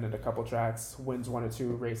Hamilton at a couple tracks, wins 1 or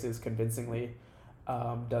 2 races convincingly,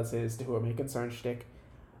 does his to whom he concerned shtick,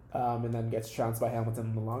 and then gets trounced by Hamilton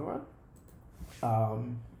in the long run.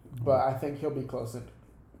 But I think he'll be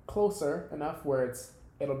closer enough where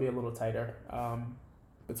it'll be a little tighter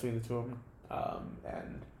between the two of them,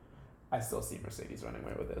 and I still see Mercedes running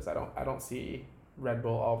away with this. I don't see Red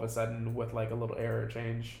Bull all of a sudden with like a little error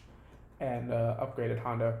change and upgraded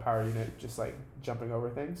Honda power unit just like jumping over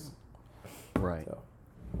things. Right. So.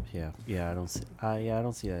 Yeah. I don't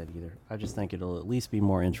see that either. I just think it'll at least be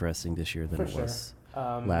more interesting this year than was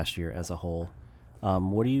last year as a whole.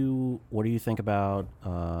 What do you think about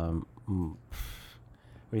what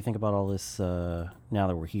do you think about all this now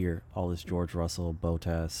that we're here? All this George Russell,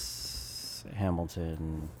 Bottas,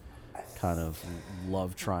 Hamilton kind of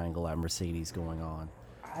love triangle at Mercedes going on.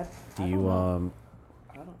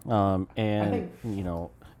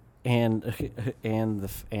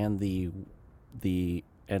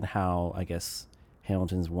 And how I guess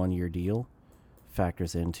Hamilton's 1-year deal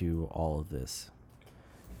factors into all of this.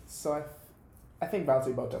 So I think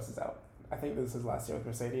Valtteri Bottas is out. I think this is his last year with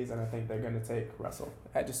Mercedes, and I think they're going to take Russell.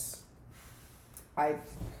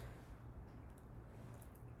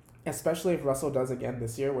 Especially if Russell does again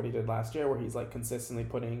this year what he did last year, where he's like consistently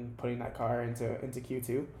putting that car into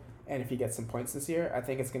Q2, and if he gets some points this year, I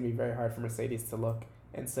think it's going to be very hard for Mercedes to look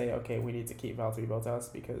and say, okay, we need to keep Valtteri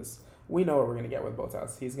Bottas, because we know what we're going to get with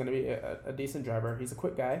Bottas. He's going to be a decent driver. He's a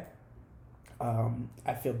quick guy.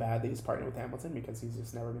 I feel bad that he's partnered with Hamilton because he's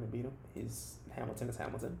just never going to beat him. Hamilton is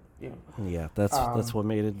Hamilton, you know. Yeah, that's what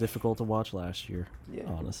made it difficult to watch last year. Yeah.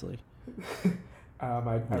 Honestly.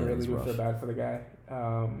 I really do feel bad for the guy.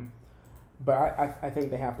 But I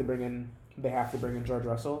think they have to bring in George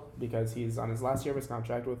Russell because he's on his last year of his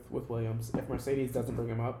contract with Williams. If Mercedes doesn't bring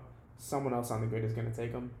him up, someone else on the grid is going to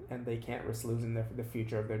take him, and they can't risk losing the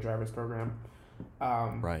future of their drivers program.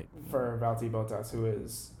 Right. For Valtteri Bottas, who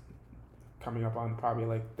is coming up on probably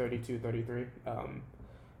like 32, 33,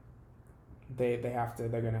 they're going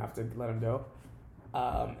to have to let him go.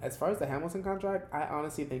 As far as the Hamilton contract, I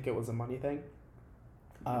honestly think it was a money thing.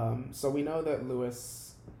 So we know that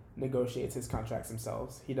Lewis negotiates his contracts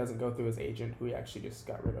himself. He doesn't go through his agent, who he actually just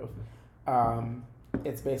got rid of.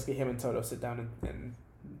 It's basically him and Toto sit down and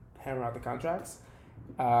hammer out the contracts.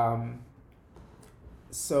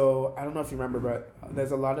 So I don't know if you remember, but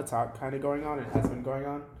there's a lot of talk kind of going on, and has been going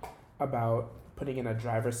on, about putting in a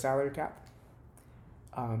driver's salary cap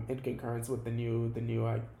in concurrence with the new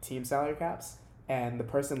team salary caps. And the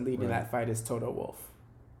person leading that fight is Toto Wolff,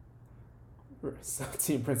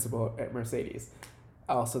 team principal at Mercedes,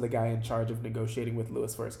 also the guy in charge of negotiating with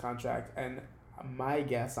Lewis for his contract. And my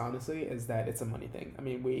guess, honestly, is that it's a money thing. I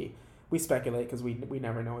mean, we speculate because we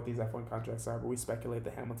never know what these F1 contracts are, but we speculate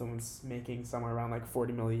that Hamilton was making somewhere around like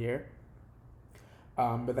 $40 million a year.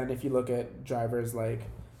 But then if you look at drivers like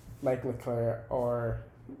Leclerc or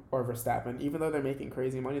Verstappen, even though they're making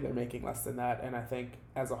crazy money, they're making less than that. And I think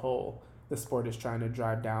as a whole, the sport is trying to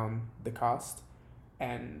drive down the cost.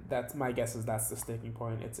 And that's my guess is that's the sticking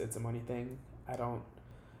point. It's a money thing. I don't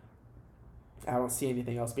see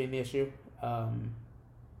anything else being the issue.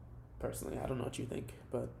 Personally, I don't know what you think,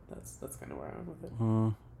 but that's kind of where I am with it.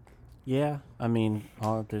 Yeah, I mean,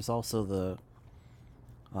 there's also the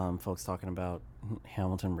folks talking about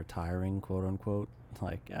Hamilton retiring, quote unquote.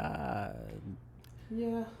 Like, yeah.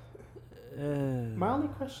 My only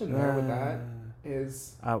question there with that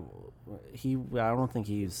is I don't think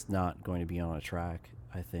he's not going to be on a track.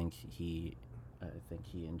 I think he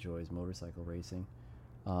enjoys motorcycle racing.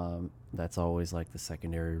 That's always like the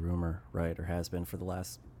secondary rumor, right? Or has been for the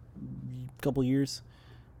last couple years,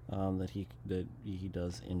 that he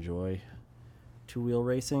does enjoy two-wheel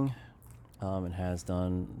racing, and has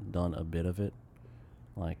done a bit of it.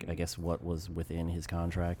 Like, I guess what was within his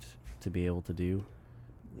contract to be able to do.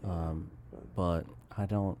 But I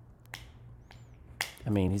don't I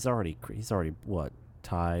mean, he's already what,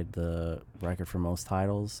 tied the record for most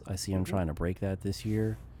titles. I see him trying to break that this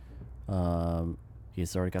year.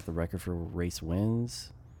 He's already got the record for race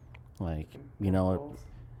wins. Like,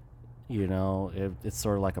 it's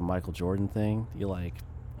sort of like a Michael Jordan thing. You're like,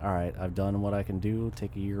 all right, I've done what I can do.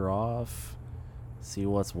 Take a year off, see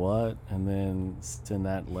what's what, and then send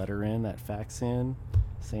that letter in, that fax in,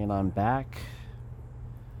 saying I'm back.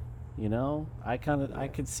 I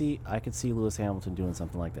could see Lewis Hamilton doing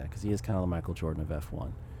something like that because he is kind of the Michael Jordan of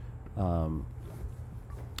F1.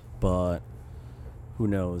 But who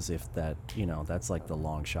knows if that, that's like the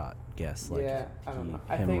long shot guess. Like, yeah, I don't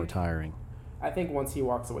know. Retiring. I think once he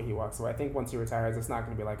walks away, he walks away. I think once he retires, it's not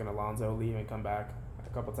going to be like an Alonso leave and come back a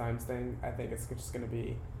couple times thing. I think it's just going to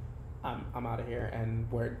be, I'm out of here,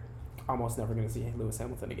 and we're almost never going to see Lewis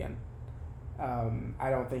Hamilton again.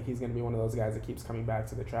 I don't think he's going to be one of those guys that keeps coming back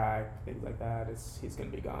to the track, things like that. He's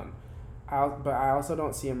going to be gone. But I also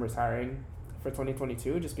don't see him retiring for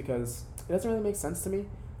 2022 just because it doesn't really make sense to me.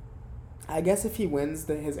 I guess if he wins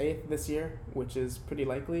his 8th this year, which is pretty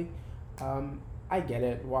likely, I get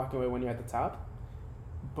it, walking away when you're at the top.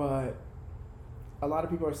 But a lot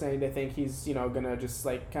of people are saying they think he's, going to just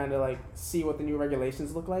kind of see what the new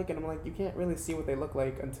regulations look like. And I'm like, you can't really see what they look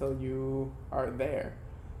like until you are there.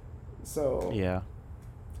 So yeah,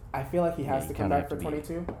 I feel like he has to come back for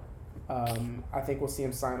 22. I think we'll see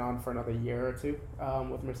him sign on for another year or two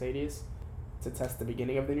with Mercedes to test the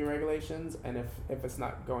beginning of the new regulations. And if it's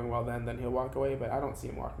not going well then he'll walk away. But I don't see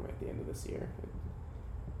him walking away at the end of this year.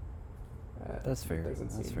 That's fair.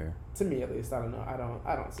 That's fair. To me, at least. I don't know.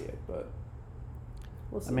 I don't see it, but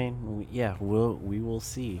we'll see. I mean, we will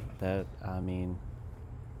see. That, I mean,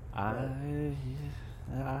 I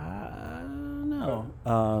don't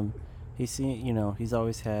know. He's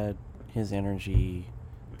always had his energy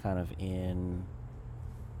kind of in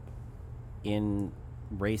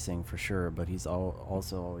racing for sure, but he's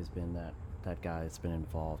also always been that guy that's been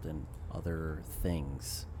involved in other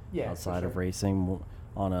things outside of racing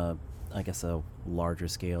on a larger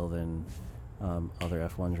scale than other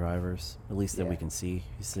F1 drivers, at least that we can see.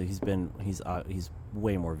 He's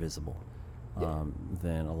way more visible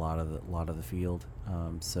than a lot of the field.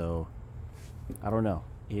 So I don't know.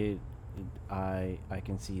 I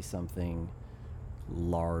can see something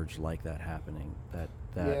large like that happening. That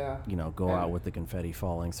go out with the confetti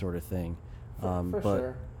falling sort of thing.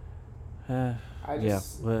 For sure.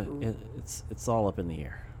 It's all up in the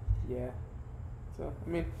air. Yeah. So I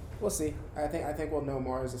mean, we'll see. I think we'll know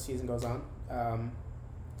more as the season goes on.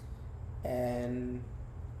 And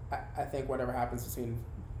I think whatever happens between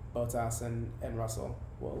Bottas and Russell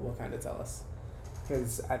will kind of tell us,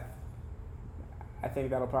 because I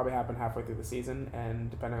think that'll probably happen halfway through the season,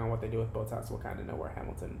 and depending on what they do with Bottas, we'll kind of know where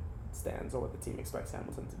Hamilton stands or what the team expects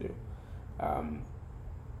Hamilton to do.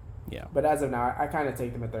 But as of now, I kind of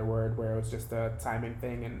take them at their word, where it was just a timing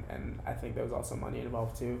thing, and I think there was also money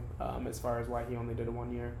involved too, as far as why he only did it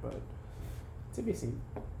 1 year, but to be seen.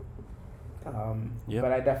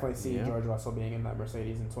 But I definitely see George Russell being in that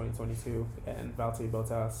Mercedes in 2022, and Valtteri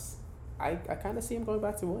Bottas, I kind of see him going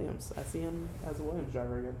back to Williams. I see him as a Williams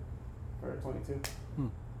driver again for 22.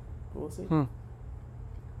 But we'll see.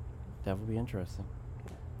 That would be interesting.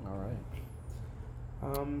 All right.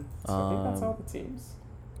 So I think that's all the teams.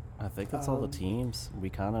 I think that's all the teams. We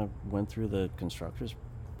kind of went through the constructors'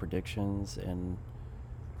 predictions and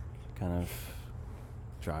kind of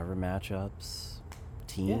driver matchups,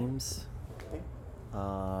 teams,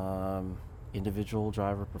 individual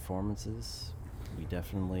driver performances. We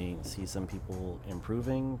definitely see some people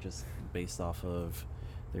improving just based off of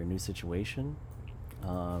their new situation,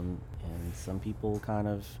 and some people kind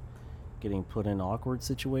of getting put in awkward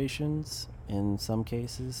situations in some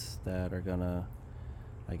cases that are gonna,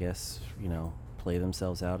 I guess, play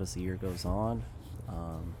themselves out as the year goes on.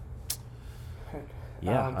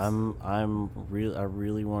 I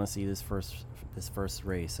really want to see this first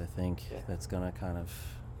race. I think that's gonna kind of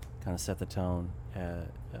set the tone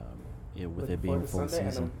with it being full Sunday,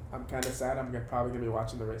 season. and I'm kind of sad. I'm probably gonna be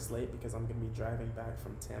watching the race late because I'm gonna be driving back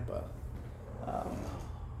from Tampa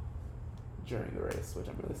during the race, which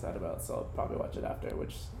I'm really sad about. So I'll probably watch it after,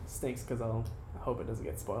 which stinks because I hope it doesn't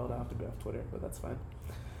get spoiled. I'll have to be off Twitter, but that's fine.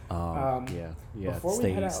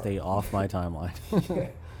 Stay off my timeline.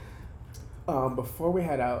 Before we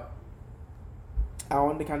head out, I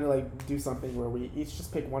wanted to kind of do something where we each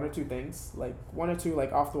just pick one or two things, one or two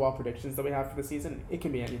off the wall predictions that we have for the season. It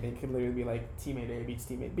can be anything. It can literally be teammate A beats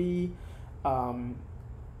teammate B.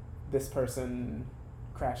 This person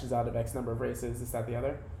crashes out of X number of races, this, that, the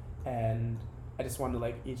other. And I just wanted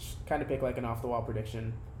to each kind of pick an off the wall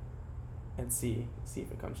prediction and see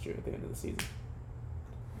if it comes true at the end of the season.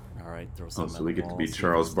 All right, throw Oh, some so at we the get to wall, be see if it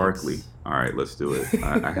Charles sticks. Barkley. All right, let's do it.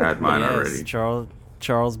 I had mine Yes, already.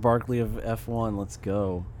 Charles Barkley of F1. Let's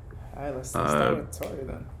go. All right, let's start with Tory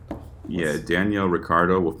then. Yeah, Daniel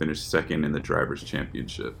Ricciardo will finish second in the Drivers'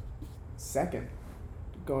 Championship. Second.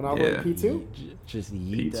 Going all the way to Yeah. P2? Just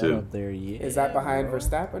yeet that P2. up there. Yeah. Is that behind bro.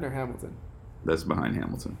 Verstappen or Hamilton? That's behind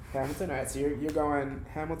Hamilton. Hamilton? All right, so you're going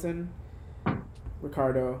Hamilton,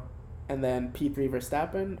 Ricardo, and then P3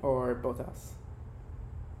 Verstappen, or both else?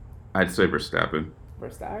 I'd say Verstappen.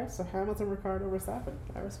 Verstappen? So Hamilton, Ricardo, Verstappen.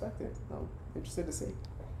 I respect it. I'm interested to see.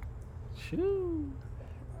 Shoo.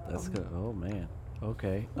 That's good. Oh man.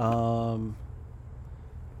 Okay. Well,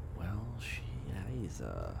 he's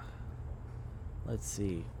let's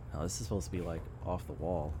see. Oh, this is supposed to be like off the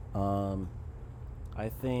wall. I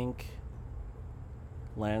think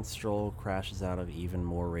Lance Stroll crashes out of even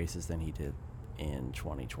more races than he did in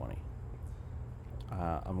 2020.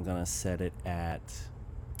 I'm gonna set it at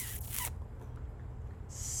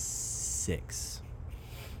 6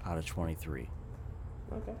 out of 23.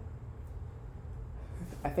 Okay.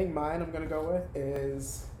 I think mine I'm going to go with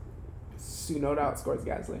is Tsunoda outscores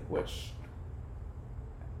Gasly, which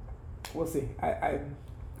we'll see. I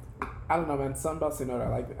don't know, man. Something about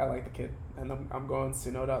Tsunoda. I like the kid, and I'm going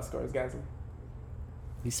Tsunoda outscores Gasly.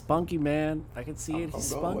 He's spunky, man. I can see it. I'm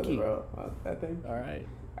He's going with spunky. it, bro. I think All right.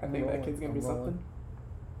 that kid's gonna be something.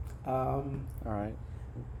 All right.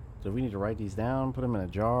 Do we need to write these down? Put them in a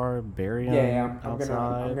jar? Bury them? Yeah, I'm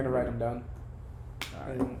outside? gonna write them down, All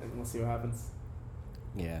right. and we'll see what happens.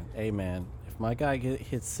 Yeah. Hey, man. If my guy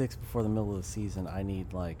hits 6 before the middle of the season, I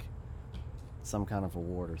need like some kind of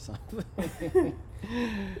award or something.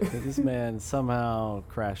 If this man somehow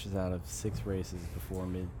crashes out of 6 races before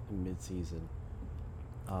mid-season.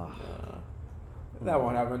 That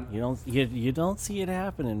won't happen. You don't see it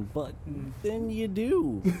happening, but Mm. then you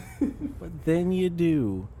do. But then you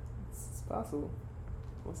do. It's possible.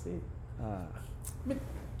 We'll see. Ah.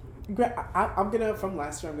 I'm gonna from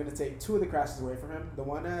last year. I'm gonna take 2 of the crashes away from him. The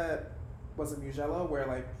one was in Mugello where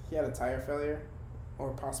like he had a tire failure,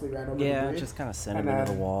 or possibly ran over. Yeah, debris. just kind of sent And him into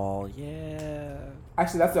the then- wall. Yeah.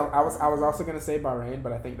 Actually, that's the. I was also gonna say Bahrain,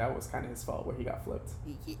 but I think that was kind of his fault where he got flipped.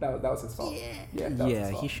 That was his fault. Yeah. That was his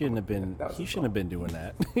He fault. shouldn't have been. That was He his shouldn't have fault. been doing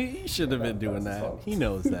that. He shouldn't have been That doing was his that. fault. He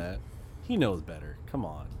knows that. He knows better. Come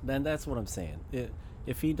on. Then that's what I'm saying.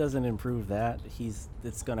 If he doesn't improve that,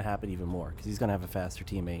 it's going to happen even more because he's going to have a faster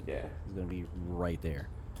teammate. Yeah. He's going to be right there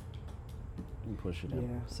and pushing him.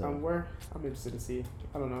 Yeah. So I'm interested to see.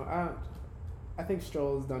 I don't know. I think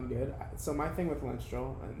Stroll's done good. So my thing with Lance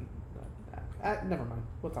Stroll, and never mind.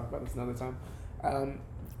 We'll talk about this another time.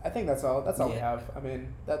 I think that's all. That's all we Yeah. have. I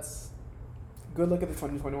mean, that's good. Look at the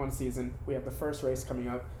 2021 season. We have the first race coming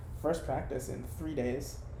up, first practice in 3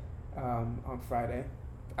 days, on Friday.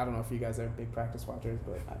 I don't know if you guys are big practice watchers,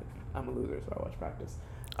 but I'm a loser, so I watch practice.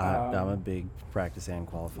 I'm a big practice and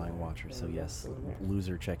qualifying watcher. So there we go. yes, So there.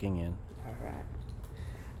 loser checking in. All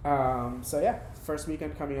right. So yeah, first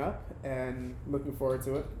weekend coming up, and looking forward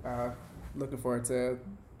to it. Looking forward to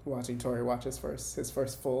watching Tory watch his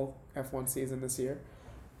first full F1 season this year.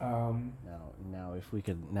 Now if we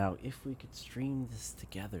could stream this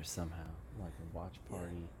together somehow, like a watch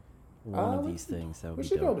party, one of these things, that would We be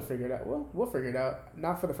should be able dope. to figure it out. We'll figure it out.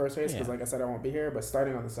 Not for the first race because, Yeah. like I said, I won't be here. But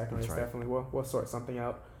starting on the second That's race, right. definitely we'll sort something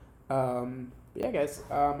out. But yeah, guys.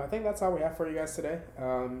 I think that's all we have for you guys today.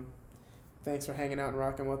 Thanks for hanging out and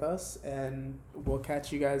rocking with us, and we'll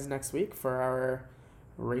catch you guys next week for our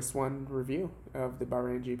race 1 review of the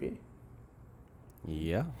Bahrain GP.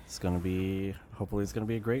 Yeah, hopefully it's gonna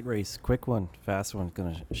be a great race, quick one, fast one. It's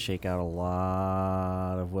gonna shake out a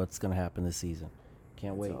lot of what's gonna happen this season.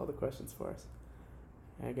 Can't wait. That's all the questions for us.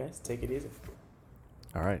 All right, guys, take it easy.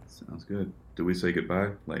 All right. Sounds good. Do we say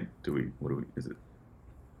goodbye? Like, is it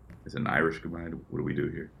an Irish goodbye? What do we do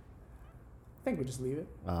here? I think we just leave it.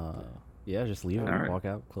 Yeah, just leave it. All right. Walk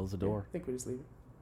out, close the door. I think we just leave it.